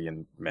DLC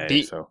in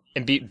May. So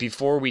And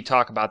before we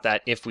talk about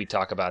that, if we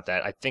talk about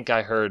that, I think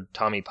I heard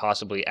Tommy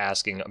possibly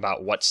asking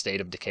about what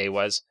State of Decay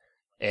was,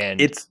 and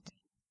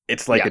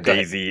it's like Yeah, a go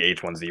ahead. DayZ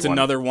H1Z1. It's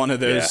another one of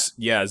those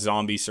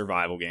zombie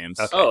survival games.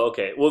 Okay. oh,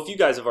 okay. Well, if you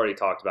guys have already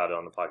talked about it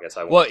on the podcast,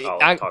 I well,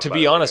 won't. I'll talk to about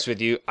be it honest later.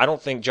 with you, I don't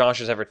think Josh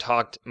has ever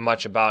talked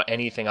much about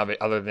anything of it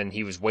other than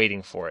he was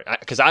waiting for it,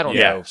 because I don't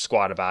Yeah. know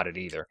squat about it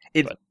either.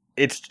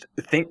 It's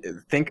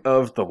think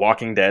of The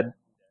Walking Dead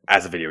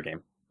as a video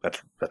game.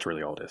 That's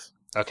really all it is.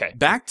 Okay.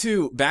 Back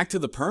to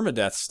the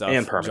permadeath stuff,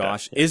 And permadeath,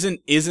 Josh. yeah.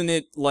 Isn't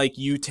it like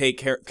you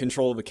take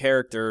control of a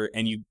character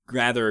and you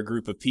gather a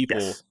group of people,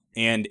 Yes.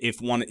 and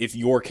if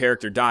your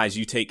character dies,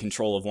 you take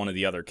control of one of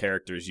the other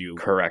characters you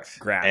Correct.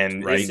 grabbed,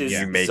 And right? This is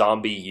you make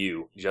Zombie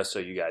U, just so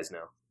you guys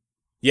know.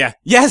 Yeah.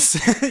 Yes.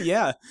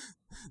 Yeah.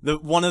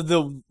 One of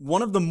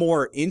the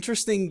more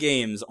interesting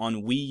games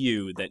on Wii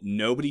U that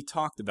nobody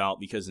talked about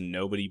because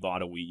nobody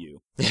bought a Wii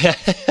U.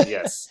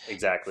 Yes,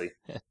 exactly.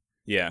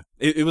 Yeah.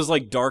 It was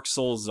like Dark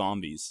Souls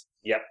zombies.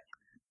 Yep.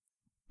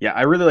 Yeah,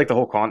 I really like the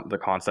whole the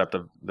concept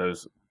of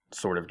those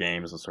sort of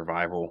games, the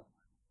survival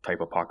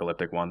type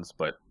apocalyptic ones.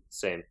 But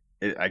Same.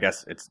 I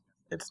guess it's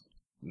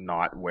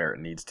not where it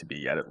needs to be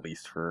yet, at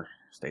least for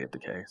State of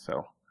Decay.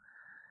 So,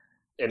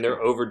 and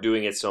they're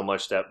overdoing it so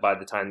much that by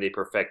the time they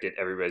perfect it,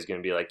 everybody's going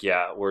to be like,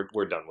 "Yeah, we're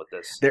done with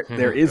this."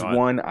 there is God.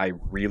 one I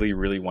really,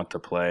 really want to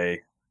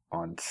play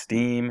on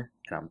Steam,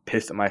 and I'm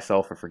pissed at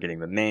myself for forgetting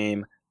the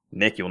name.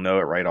 Nick, you'll know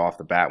it right off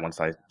the bat once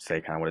I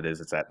say kind of what it is.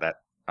 It's that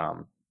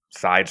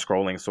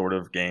side-scrolling sort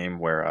of game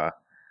where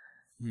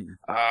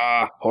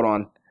hold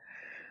on.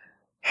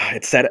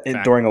 It's set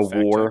during a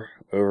war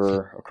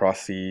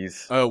across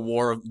seas.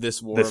 Oh,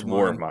 this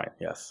war of mine.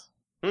 Yes.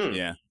 Yeah.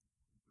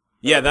 Never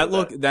Yeah,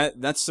 heard of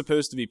that's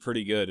supposed to be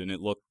pretty good, and it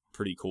looked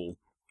pretty cool.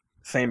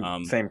 Same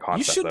concept.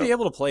 You should though. be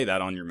able to play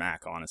that on your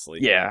Mac, honestly.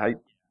 Yeah,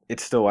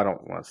 it's still. I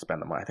don't want to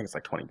spend the money. I think it's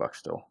like $20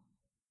 still.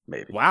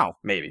 Maybe. Wow.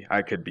 Maybe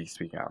I could be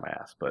speaking out of my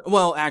ass, but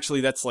Well,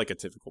 actually, that's like a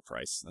typical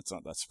price. That's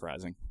not that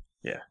surprising.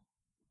 yeah.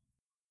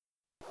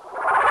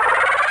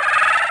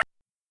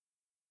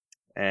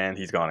 And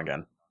he's gone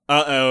again.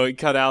 Uh-oh, it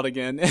cut out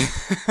again.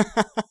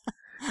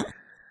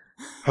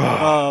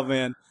 Oh,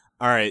 man.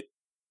 All right.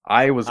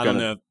 I was I don't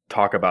going to know.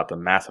 talk about the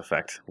Mass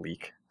Effect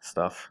leak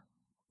stuff.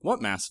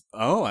 What mass?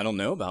 Oh, I don't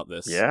know about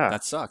this. Yeah.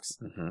 That sucks.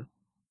 Mm-hmm.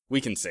 We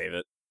can save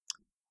it.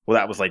 Well,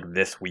 that was like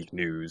this week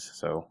news,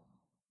 so.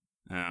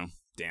 Oh,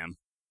 damn.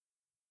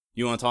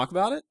 You want to talk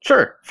about it?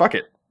 Sure, fuck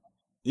it.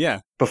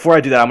 Yeah. Before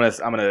I do that,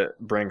 I'm gonna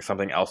bring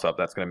something else up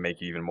that's gonna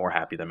make you even more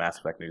happy than Mass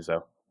Effect news,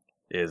 though.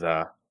 Is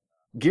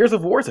Gears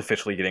of War is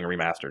officially getting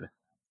remastered.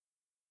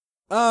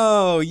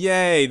 Oh,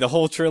 yay. The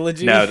whole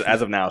trilogy? No,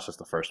 as of now, it's just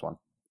the first one.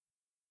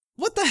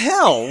 What the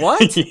hell?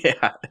 What?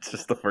 Yeah, it's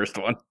just the first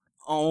one.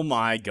 Oh,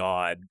 my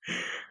God.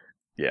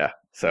 Yeah,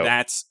 so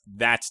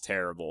That's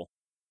terrible.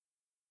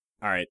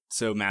 All right,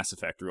 so Mass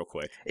Effect, real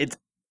quick.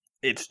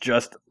 it's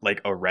just like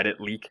a Reddit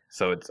leak,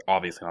 so it's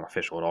obviously not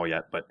official at all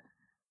yet. But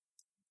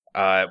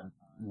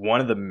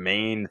one of the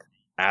main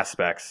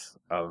aspects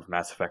of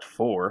Mass Effect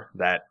 4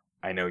 that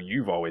I know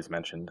you've always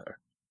mentioned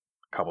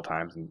a couple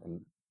times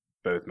in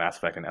both Mass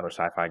Effect and other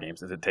sci-fi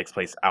games is it takes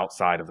place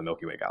outside of the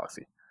Milky Way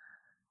galaxy.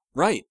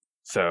 Right.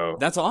 So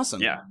That's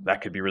awesome. yeah,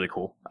 that could be really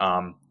cool.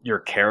 Your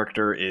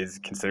character is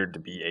considered to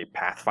be a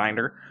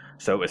pathfinder,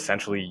 so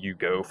essentially you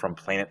go from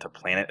planet to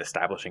planet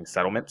establishing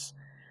settlements,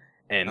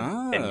 and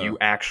you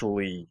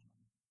actually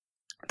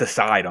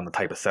decide on the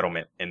type of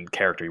settlement and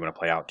character you want to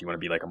play out. Do you want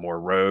to be like a more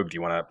rogue? Do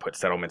you want to put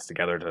settlements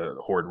together to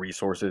hoard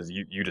resources?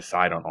 You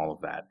decide on all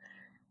of that,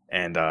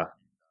 and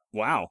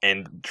Wow.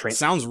 and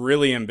Sounds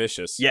really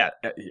ambitious. yeah,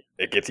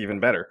 it gets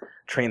even better.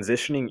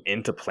 Transitioning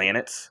into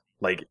planets,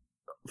 like,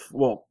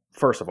 well,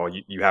 first of all,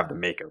 you have the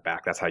Mako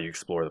back. That's how you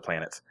explore the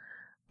planets.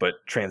 But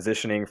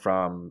transitioning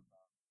from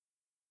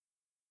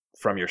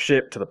your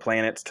ship to the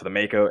planets to the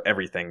Mako,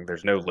 everything,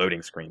 there's no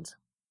loading screens.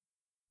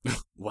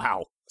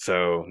 Wow.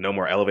 So no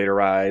more elevator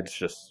rides,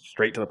 just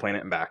straight to the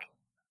planet and back.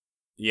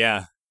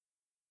 Yeah.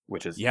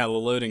 Which is Yeah, the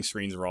loading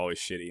screens are always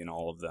shitty in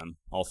all of them.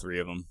 All three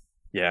of them.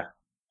 yeah.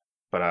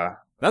 But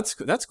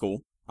That's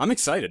cool. I'm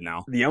excited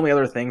now. the only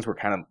other things were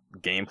kind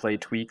of gameplay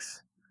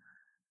tweaks.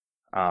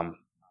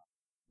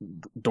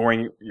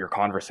 During your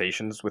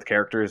conversations with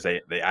characters,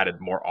 they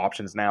added more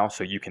options now,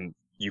 so you can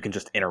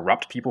just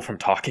interrupt people from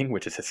talking,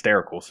 which is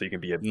hysterical. So you can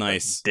be a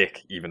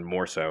dick even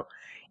more so.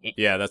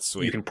 Yeah, that's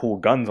sweet. You can pull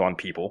guns on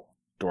people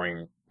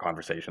during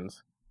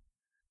conversations.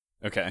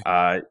 Okay.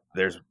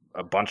 There's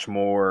a bunch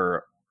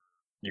more.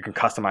 You can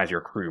customize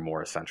your crew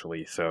more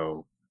essentially.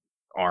 So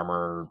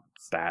armor,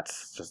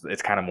 stats, just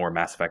it's kind of more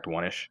Mass Effect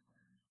 1-ish.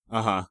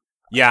 Uh-huh.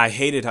 Yeah, I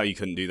hated how you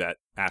couldn't do that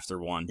after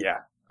 1. Yeah.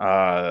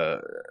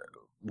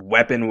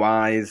 Weapon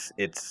wise,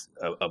 it's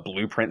a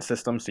blueprint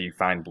system, so you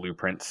find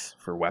blueprints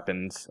for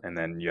weapons and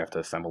then you have to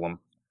assemble them.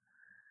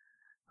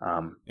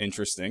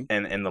 Interesting.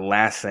 And the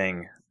last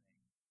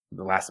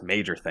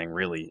major thing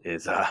really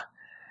is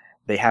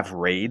they have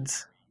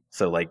raids,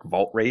 so like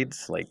vault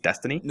raids, like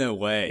Destiny. No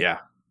way. Yeah.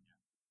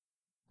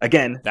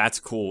 Again, That's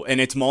cool.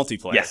 And it's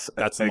multiplayer. yes.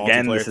 That's the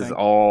again, multiplayer this thing? is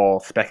all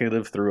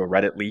speculative through a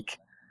Reddit leak.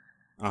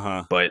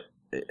 Uh-huh. But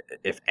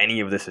if any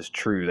of this is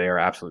true, they are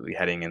absolutely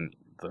heading in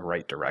the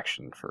right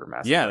direction for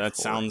Mass Yeah, Effect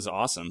that 4. sounds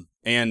awesome.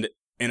 And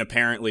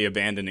apparently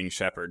abandoning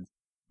Shepard.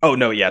 Oh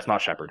no, yeah, it's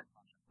not Shepard.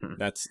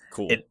 That's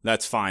cool.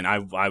 That's fine.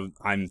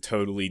 I'm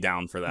totally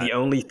down for that. The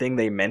only thing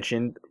they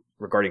mentioned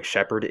regarding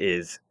Shepard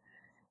is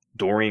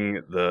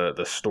during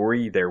the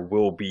story there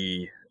will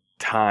be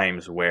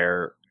times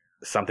where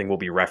something will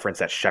be referenced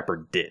that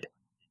Shepard did.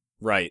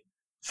 Right.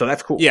 So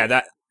that's cool.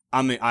 Yeah,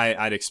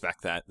 I'd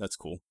expect that. That's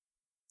cool.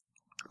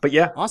 But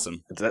yeah,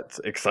 Awesome. that's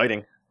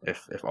exciting.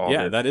 If all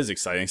Yeah, that is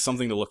exciting.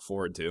 Something to look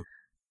forward to.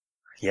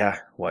 yeah,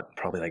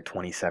 probably like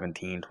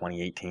 2017,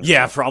 2018.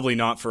 Yeah, probably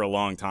not for a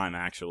long time,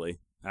 actually.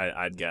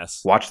 I'd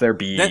guess. Watch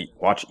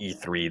watch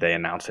E3. They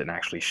announce it and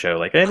actually show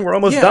like, and we're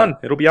almost done.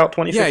 It'll be out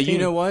 2015. Yeah, you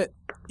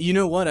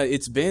know what?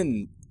 It's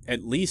been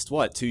at least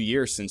 2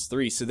 years since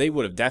 3, so they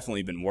would have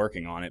definitely been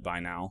working on it by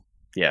now.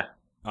 Yeah.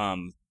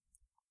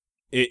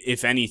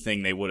 If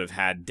anything, they would have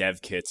had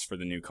dev kits for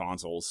the new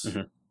consoles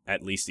Mm-hmm.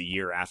 at least a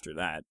year after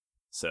that.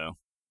 So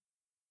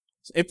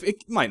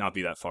it might not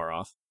be that far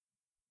off.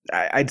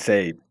 I'd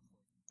say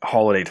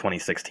holiday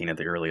 2016 at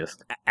the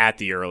earliest. At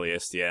the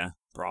earliest, yeah,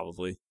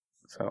 probably.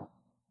 So,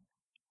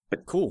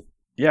 Cool.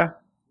 yeah,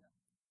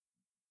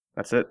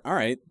 that's it. All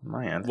right.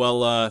 My end.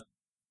 Well,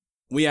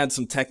 we had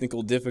some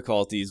technical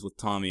difficulties with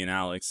Tommy and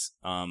Alex.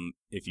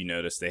 If you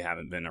notice, they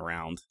haven't been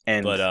around.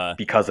 And but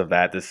because of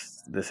that,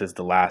 this is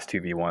the last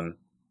 2v1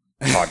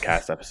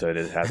 podcast episode.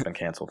 It has been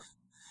canceled.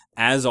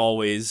 As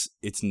always,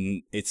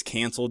 it's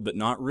canceled, but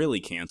not really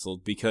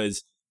canceled,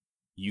 because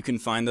you can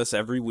find us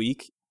every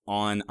week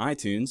on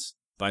iTunes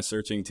by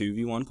searching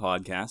 2v1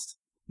 Podcast.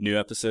 New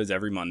episodes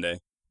every Monday.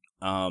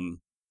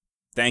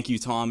 Thank you,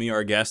 Tommy,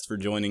 our guest, for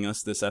joining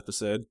us this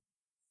episode.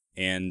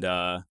 And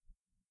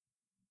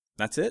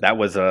that's it. That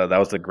was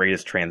the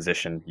greatest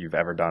transition you've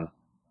ever done.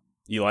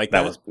 You like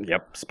that?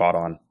 Yep, spot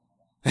on.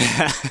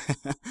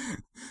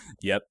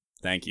 Yep,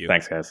 thank you.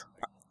 Thanks, guys.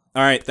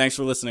 All right, thanks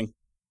for listening.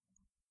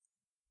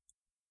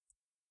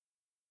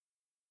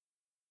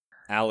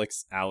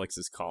 Alex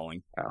is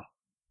calling. Oh.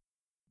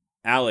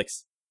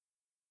 Alex.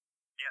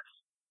 Yes.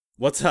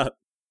 What's up?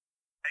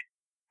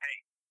 Hey,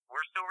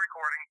 we're still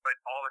recording, but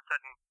all of a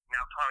sudden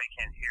now Tommy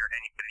can't hear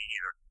anybody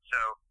either. So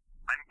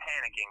I'm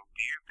panicking.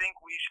 Do you think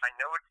we should, I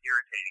know it's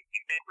irritating. Do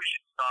you think we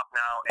should stop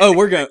now and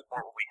we're going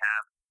for what we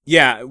have?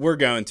 Yeah, we're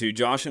going to.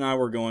 Josh and I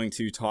were going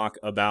to talk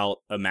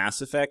about a Mass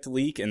Effect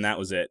leak, and that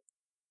was it.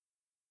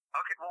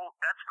 Okay, well,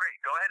 that's great.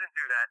 Go ahead and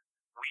do that.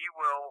 We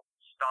will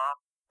stop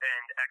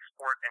and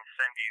export and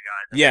send to you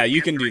guys. Yeah,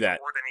 you can do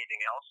that.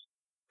 Anything else?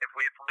 If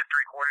we have to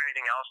record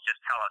anything else, just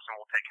tell us and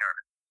we'll take care of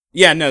it.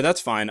 Yeah, no, that's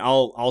fine.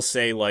 I'll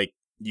say like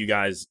you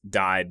guys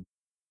died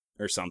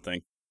or something.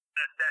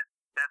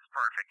 That's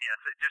perfect. Yes,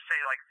 just say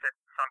like that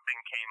something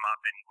came up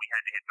and we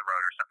had to hit the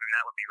road or something.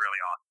 That would be really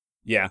awesome.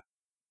 Yeah,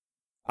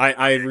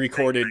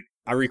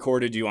 I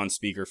recorded you on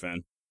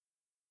speakerphone.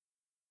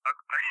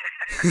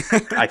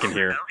 Okay. I can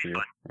hear That would be you.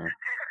 fun. Yeah.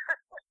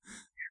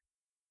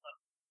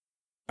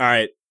 All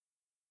right.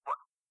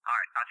 All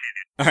right, I'll see you,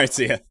 dude. All right,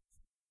 see ya.